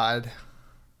god.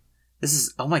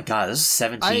 This was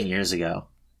 17 years ago.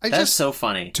 That's just so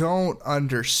funny. Don't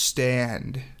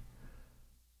understand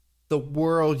the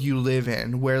world you live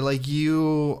in, where like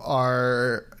you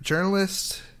are a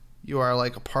journalist, you are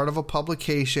like a part of a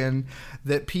publication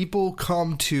that people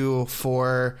come to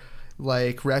for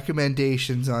like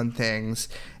recommendations on things,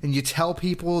 and you tell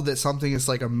people that something is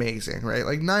like amazing, right?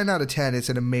 Like 9 out of 10 is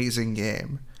an amazing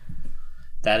game.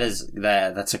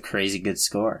 That's a crazy good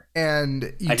score.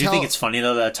 And I do think it's funny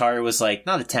though that Atari was like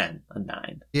not a 10, a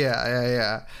 9.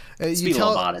 Yeah. Let's be a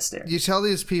little modest there. You tell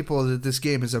these people that this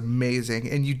game is amazing,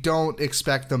 and you don't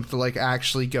expect them to like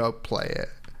actually go play it,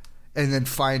 and then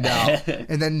find out,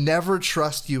 and then never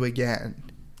trust you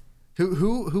again.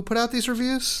 Who put out these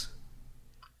reviews?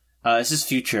 This is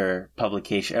Future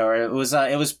publication, or it was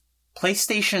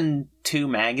PlayStation 2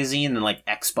 magazine and like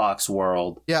Xbox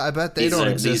World. Yeah, I bet they don't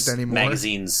exist anymore.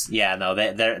 Magazines, yeah, no,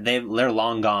 they're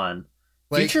long gone.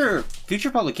 Like,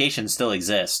 Future publication still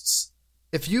exists.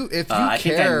 If you I think I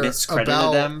care miscredited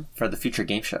about them for the Future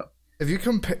Game Show. If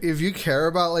you care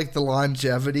about like the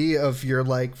longevity of your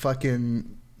like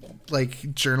fucking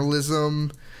like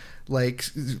journalism, like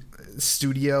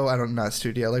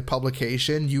like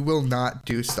publication, you will not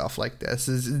do stuff like this.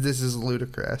 This is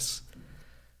ludicrous.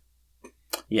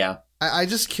 Yeah. I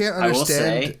just can't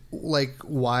understand like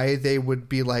why they would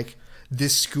be like,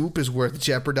 this scoop is worth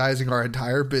jeopardizing our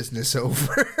entire business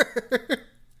over.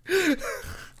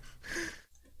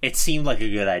 It seemed like a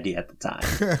good idea at the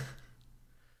time.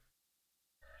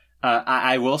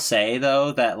 I will say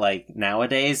though that like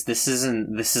nowadays this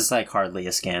is like hardly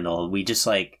a scandal. We just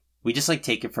take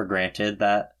it for granted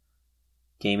that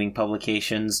gaming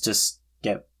publications just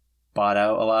get bought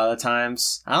out a lot of the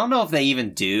times. I don't know if they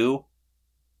even do.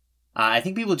 I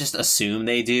think people just assume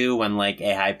they do when like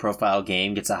a high profile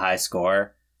game gets a high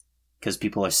score because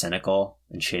people are cynical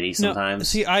and shitty sometimes. No,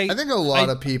 see, I think a lot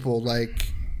of people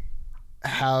like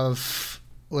have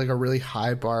like a really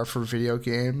high bar for video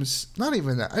games. Not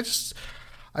even that. I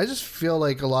just feel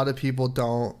like a lot of people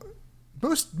don't.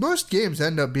 Most games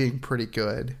end up being pretty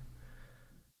good.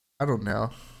 I don't know.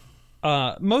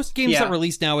 Most games that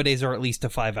release nowadays are at least a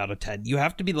 5 out of 10. You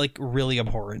have to be like really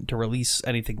abhorrent to release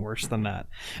anything worse than that.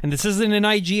 And this isn't an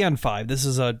IGN 5. This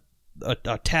is a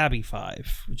Tabby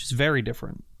 5, which is very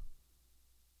different.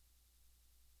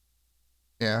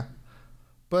 Yeah,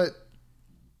 but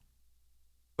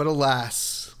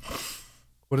alas,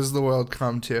 what does the world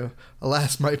come to?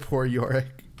 Alas, my poor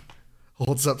Yorick.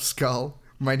 Holds up skull.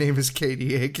 My name is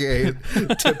Katie, aka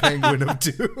Tip Penguin of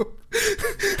Doom.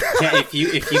 Yeah, if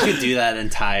you could do that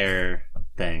entire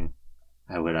thing,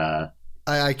 I would.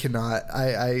 I cannot.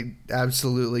 I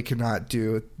absolutely cannot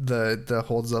do the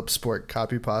holds up sport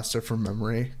copy pasta from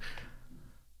memory.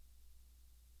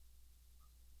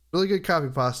 Really good copy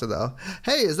pasta though.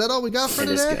 Hey, is that all we got for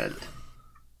today? It is good.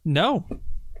 No.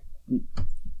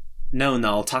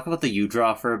 I'll talk about the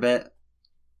U-Draw for a bit.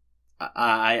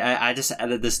 I just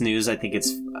added this news. I think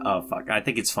it's I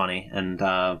think it's funny, and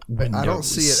I don't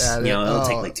see it added. It'll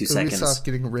take like 2 seconds. Ubisoft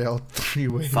getting railed 3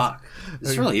 ways. Fuck,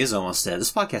 this really is almost it.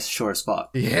 This podcast is short as fuck.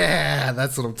 Yeah,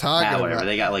 that's what I'm talking about. Whatever.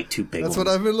 They got like 2 big ones. That's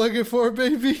what I've been looking for,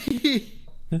 baby.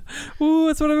 Ooh,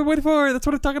 that's what I've been waiting for. That's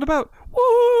what I'm talking about.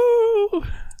 Woo!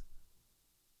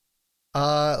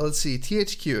 Let's see.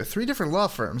 THQ. 3 different law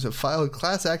firms have filed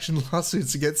class action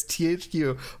lawsuits against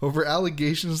THQ over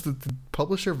allegations that the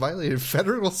publisher violated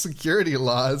federal security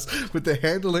laws with the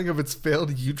handling of its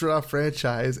failed U-Draw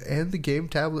franchise and the game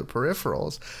tablet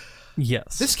peripherals.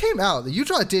 Yes. This came out. The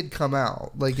U-Draw did come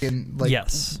out.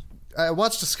 Yes. I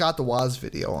watched a Scott the Woz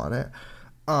video on it.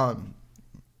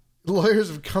 Lawyers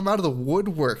have come out of the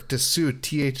woodwork to sue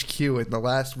THQ in the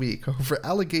last week over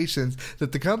allegations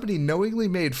that the company knowingly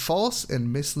made false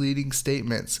and misleading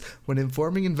statements when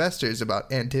informing investors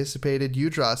about anticipated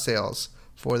U-Draw sales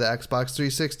for the Xbox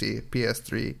 360,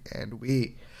 PS3, and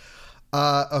Wii.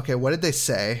 Okay, what did they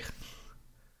say?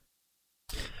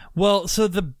 Well, so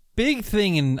the big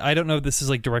thing, and I don't know if this is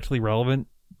like directly relevant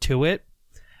to it,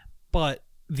 but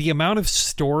the amount of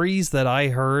stories that I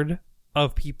heard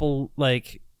of people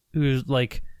like who's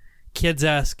like kids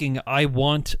asking, I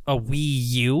want a Wii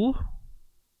U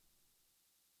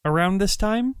around this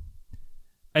time,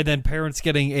 and then parents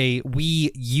getting a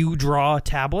Wii U-Draw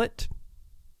tablet.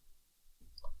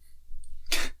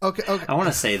 Okay. I want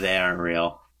to say they aren't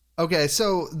real. Okay,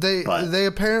 so they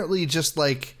apparently just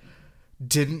like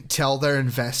didn't tell their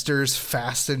investors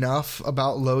fast enough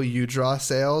about low U-Draw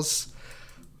sales,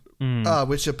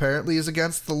 which apparently is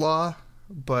against the law.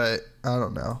 But I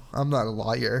don't know. I'm not a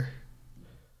lawyer.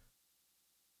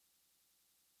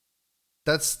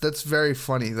 That's very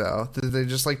funny though. They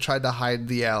just like tried to hide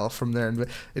the L from their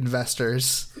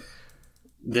investors.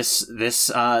 This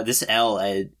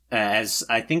L, as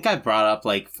I think I brought up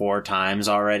like 4 times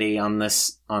already on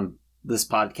this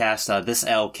podcast. This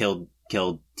L killed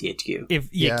THQ.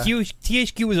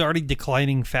 THQ was already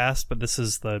declining fast, but this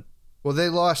is the they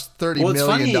lost $30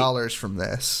 million from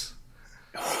this.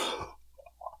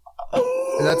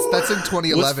 That's in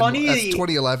 2011. That's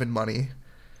 2011 money.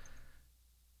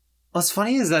 What's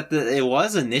funny is that it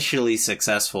was initially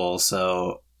successful,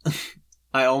 so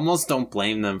I almost don't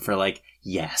blame them for like,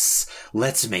 yes,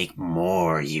 let's make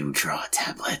more U-Draw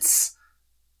tablets.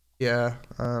 Yeah,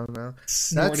 I don't know.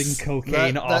 Snorting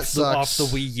cocaine off the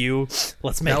Wii U.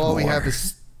 Let's make more. All we have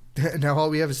is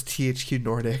THQ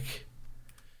Nordic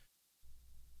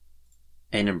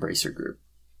and Embracer Group.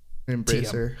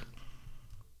 Embracer.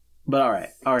 But all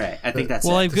right. I think that's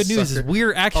I have good news. Is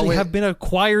we're actually have been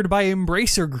acquired by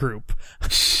Embracer Group.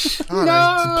 Please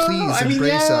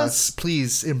embrace us.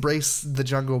 Please embrace the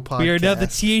Jungle Podcast. We are now the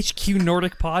THQ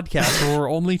Nordic podcast, where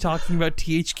we're only talking about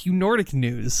THQ Nordic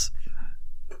news.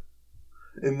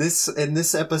 In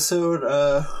this episode,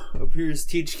 appears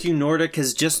THQ Nordic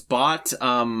has just bought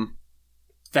Falcom.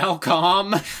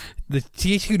 The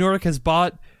THQ Nordic has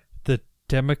bought the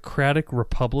Democratic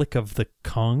Republic of the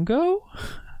Congo.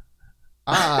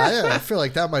 I feel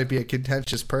like that might be a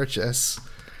contentious purchase.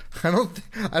 I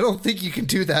don't think you can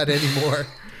do that anymore.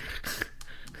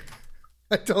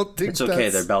 I don't think it's okay.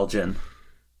 They're Belgian.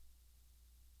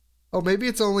 Oh, maybe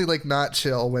it's only like not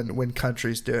chill when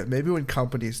countries do it. Maybe when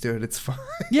companies do it, it's fine.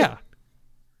 Yeah.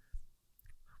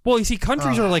 Well, you see,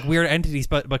 countries are like weird entities,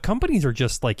 but companies are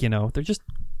just like, they're just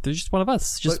one of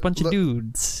us, just a bunch of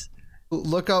dudes.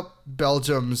 Look up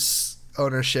Belgium's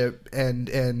ownership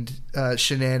and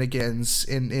shenanigans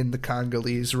in the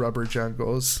Congolese rubber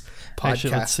jungles.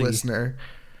 Podcast listener.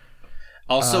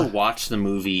 Also, watch the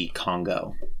movie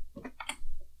Congo.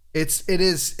 It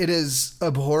is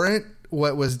abhorrent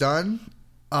what was done,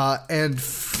 and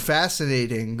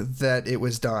fascinating that it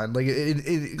was done. Like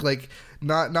it like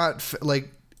not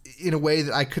like in a way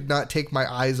that I could not take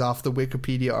my eyes off the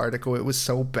Wikipedia article. It was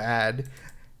so bad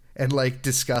and like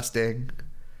disgusting.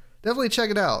 Definitely check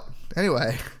it out.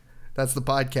 Anyway, that's the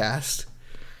podcast.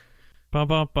 Bum,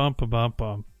 bum, bum, bum, bum,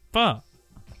 bum, bum.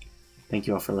 Thank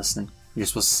you all for listening. You're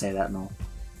supposed to say that, Noel.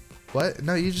 What?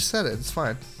 No, you just said it. It's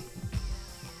fine.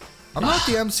 I'm not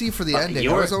the MC for the ending.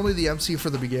 I was only the MC for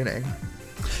the beginning.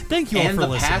 Thank you all for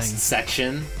listening. And the past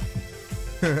section.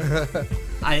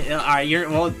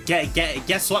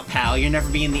 Guess what, pal? You're never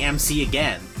being the MC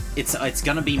again. It's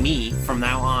gonna be me from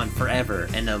now on forever,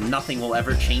 and nothing will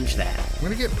ever change that. I'm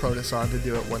gonna get Protus on to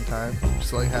do it one time,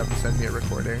 just like have him send me a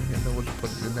recording, and then we'll just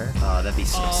put it in there. Oh, that'd be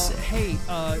so sick. Hey,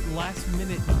 last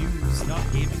minute news, not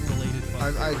gaming related.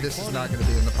 This is not gonna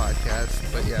be in the podcast,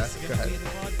 but yeah, go ahead.